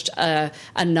extinguished a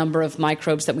number of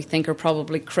microbes that we think are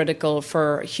probably critical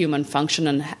for human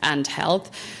function and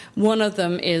health. One of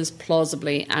them is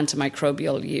plausibly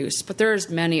antimicrobial use, but there's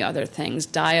many other things.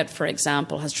 Diet, for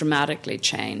example, has dramatically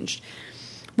changed.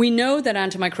 We know that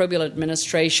antimicrobial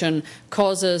administration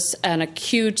causes an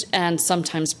acute and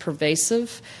sometimes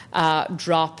pervasive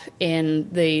drop in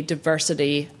the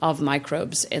diversity of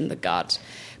microbes in the gut.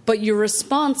 But your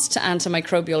response to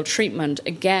antimicrobial treatment,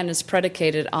 again, is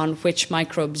predicated on which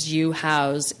microbes you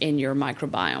house in your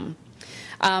microbiome.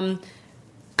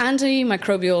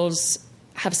 Antimicrobials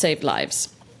have saved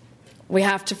lives. We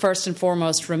have to first and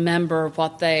foremost remember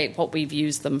what we've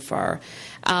used them for.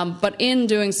 But in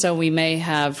doing so, we may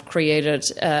have created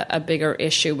a bigger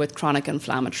issue with chronic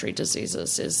inflammatory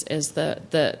diseases, is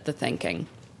the thinking.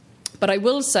 But I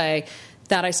will say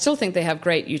that I still think they have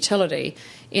great utility.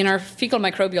 In our fecal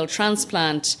microbial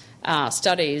transplant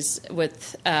studies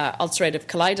with ulcerative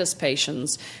colitis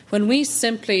patients, when we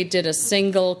simply did a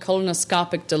single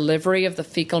colonoscopic delivery of the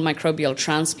fecal microbial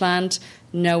transplant,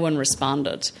 no one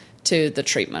responded to the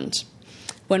treatment.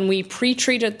 When we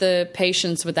pre-treated the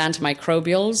patients with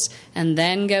antimicrobials and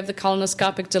then gave the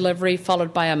colonoscopic delivery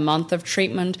followed by a month of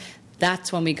treatment,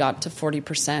 that's when we got to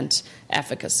 40%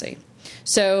 efficacy.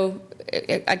 So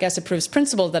I guess it proves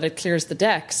principle that it clears the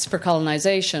decks for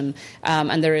colonization,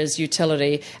 and there is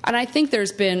utility. And I think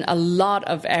there's been a lot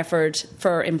of effort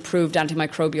for improved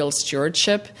antimicrobial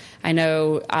stewardship. I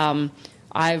know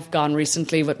I've gone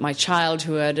recently with my child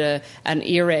who had an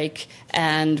earache,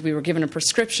 and we were given a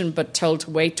prescription but told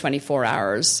to wait 24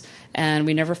 hours, and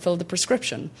we never filled the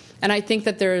prescription. And I think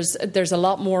that there's a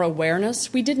lot more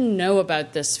awareness. We didn't know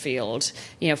about this field,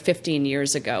 15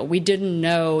 years ago. We didn't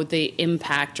know the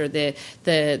impact or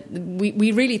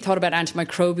we really thought about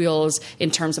antimicrobials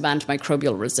in terms of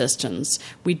antimicrobial resistance.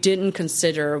 We didn't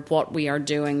consider what we are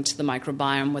doing to the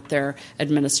microbiome with their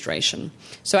administration.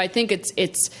 So I think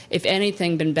it's if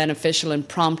anything, been beneficial in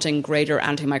prompting greater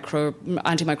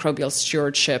antimicrobial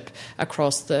stewardship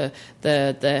across the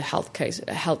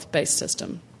health-based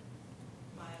system.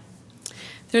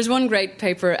 There's one great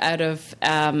paper out of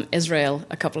Israel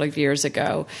a couple of years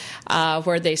ago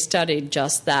where they studied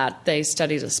just that. They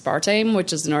studied aspartame,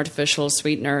 which is an artificial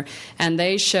sweetener, and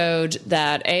they showed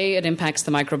that A, it impacts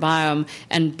the microbiome,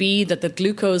 and B, that the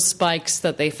glucose spikes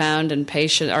that they found in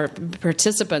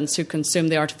participants who consumed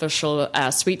the artificial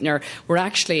sweetener were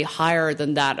actually higher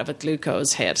than that of a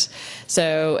glucose hit.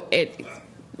 So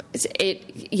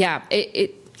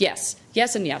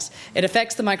Yes and yes. It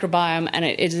affects the microbiome, and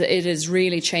it is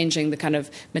really changing the kind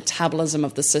of metabolism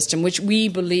of the system, which we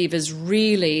believe is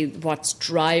really what's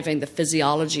driving the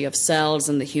physiology of cells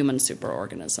in the human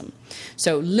superorganism.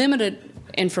 So limited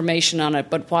information on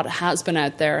it, but what has been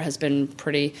out there has been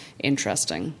pretty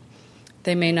interesting.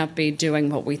 They may not be doing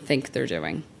what we think they're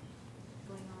doing.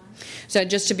 So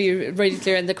just to be really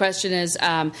clear, and the question is,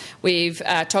 we've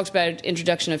talked about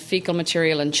introduction of fecal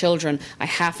material in children. I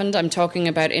haven't. I'm talking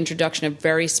about introduction of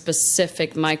very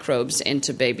specific microbes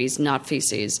into babies, not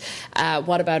feces.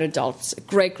 What about adults?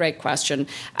 Great question.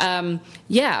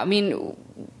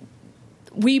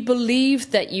 We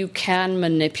believe that you can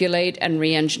manipulate and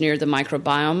re-engineer the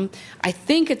microbiome. I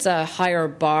think it's a higher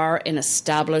bar in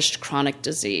established chronic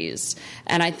disease.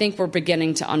 And I think we're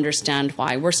beginning to understand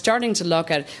why. We're starting to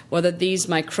look at whether these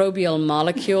microbial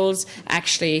molecules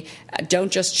actually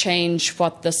don't just change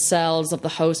what the cells of the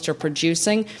host are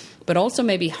producing, but also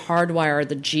maybe hardwire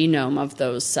the genome of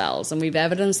those cells. And we've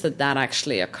evidence that that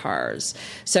actually occurs.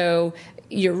 So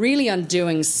you're really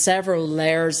undoing several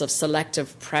layers of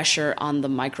selective pressure on the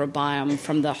microbiome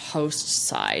from the host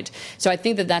side. So I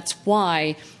think that that's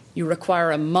why you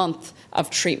require a month of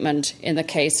treatment in the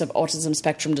case of autism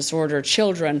spectrum disorder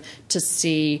children to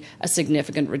see a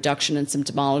significant reduction in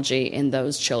symptomology in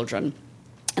those children.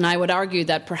 And I would argue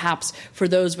that perhaps for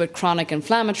those with chronic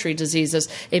inflammatory diseases,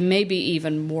 it may be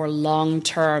even more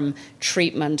long-term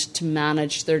treatment to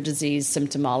manage their disease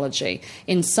symptomology.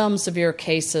 In some severe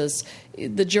cases,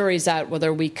 the jury's out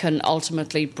whether we can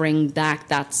ultimately bring back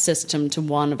that system to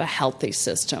one of a healthy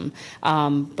system,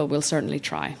 but we'll certainly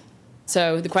try.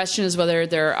 So the question is whether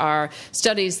there are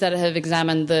studies that have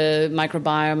examined the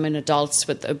microbiome in adults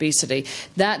with obesity.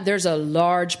 That there's a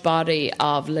large body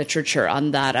of literature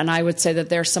on that, and I would say that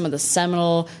they're some of the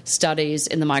seminal studies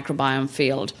in the microbiome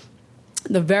field.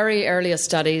 The very earliest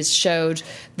studies showed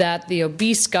that the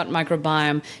obese gut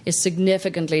microbiome is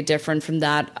significantly different from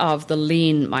that of the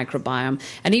lean microbiome.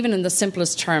 And even in the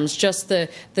simplest terms, just the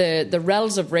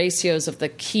relative ratios of the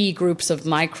key groups of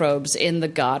microbes in the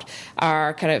gut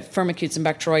are kind of Firmicutes and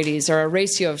Bacteroides are a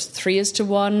ratio of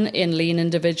 3:1 in lean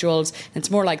individuals. And it's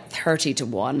more like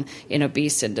 30:1 in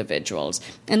obese individuals.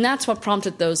 And that's what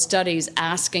prompted those studies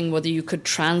asking whether you could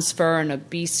transfer an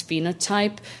obese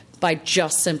phenotype by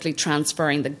just simply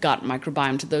transferring the gut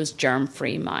microbiome to those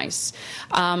germ-free mice.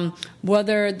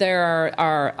 Whether there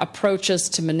are approaches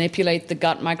to manipulate the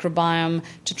gut microbiome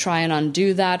to try and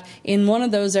undo that. In one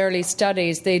of those early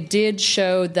studies, they did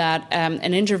show that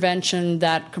an intervention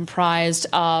that comprised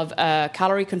of a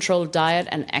calorie-controlled diet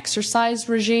and exercise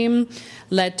regime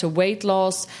led to weight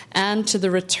loss and to the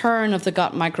return of the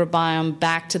gut microbiome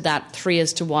back to that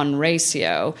 3:1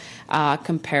 ratio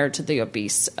compared to the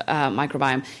obese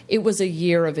microbiome. It was a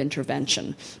year of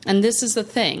intervention. And this is the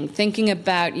thing, thinking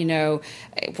about,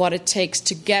 what it takes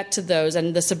to get to those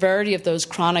and the severity of those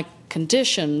chronic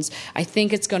conditions, I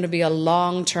think it's going to be a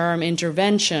long-term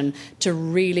intervention to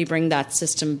really bring that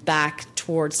system back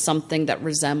towards something that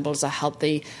resembles a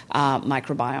healthy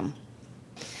microbiome.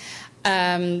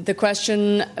 The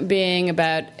question being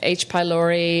about H.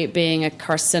 pylori being a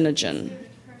carcinogen.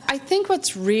 I think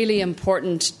what's really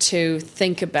important to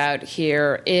think about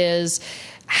here is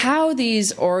how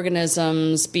these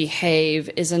organisms behave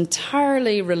is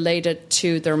entirely related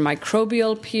to their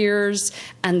microbial peers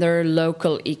and their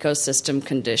local ecosystem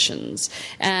conditions.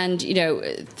 And,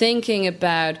 thinking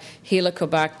about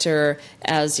Helicobacter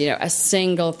as, a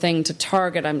single thing to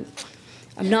target,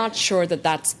 I'm not sure that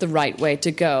that's the right way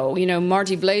to go.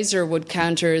 Marty Blaser would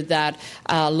counter that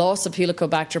loss of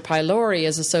Helicobacter pylori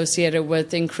is associated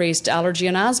with increased allergy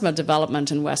and asthma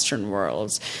development in Western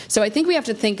worlds. So I think we have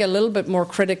to think a little bit more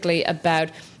critically about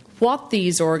what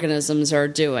these organisms are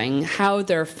doing, how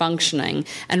they're functioning,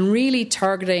 and really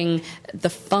targeting the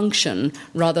function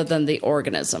rather than the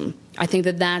organism. I think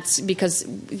that's because,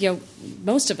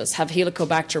 most of us have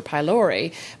Helicobacter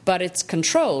pylori, but it's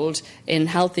controlled in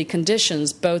healthy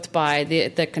conditions, both by the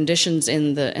conditions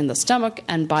in the stomach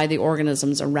and by the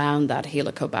organisms around that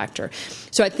Helicobacter.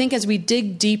 So I think as we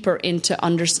dig deeper into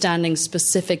understanding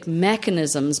specific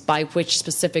mechanisms by which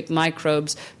specific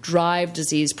microbes drive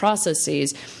disease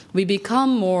processes, we become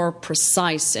more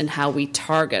precise in how we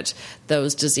target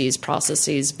those disease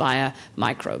processes via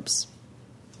microbes.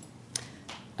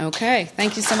 Okay,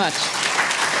 thank you so much.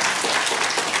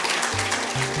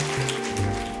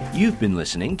 You've been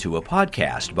listening to a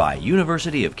podcast by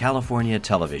University of California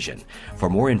Television. For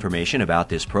more information about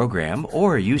this program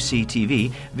or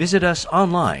UCTV, visit us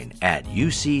online at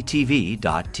uctv.tv.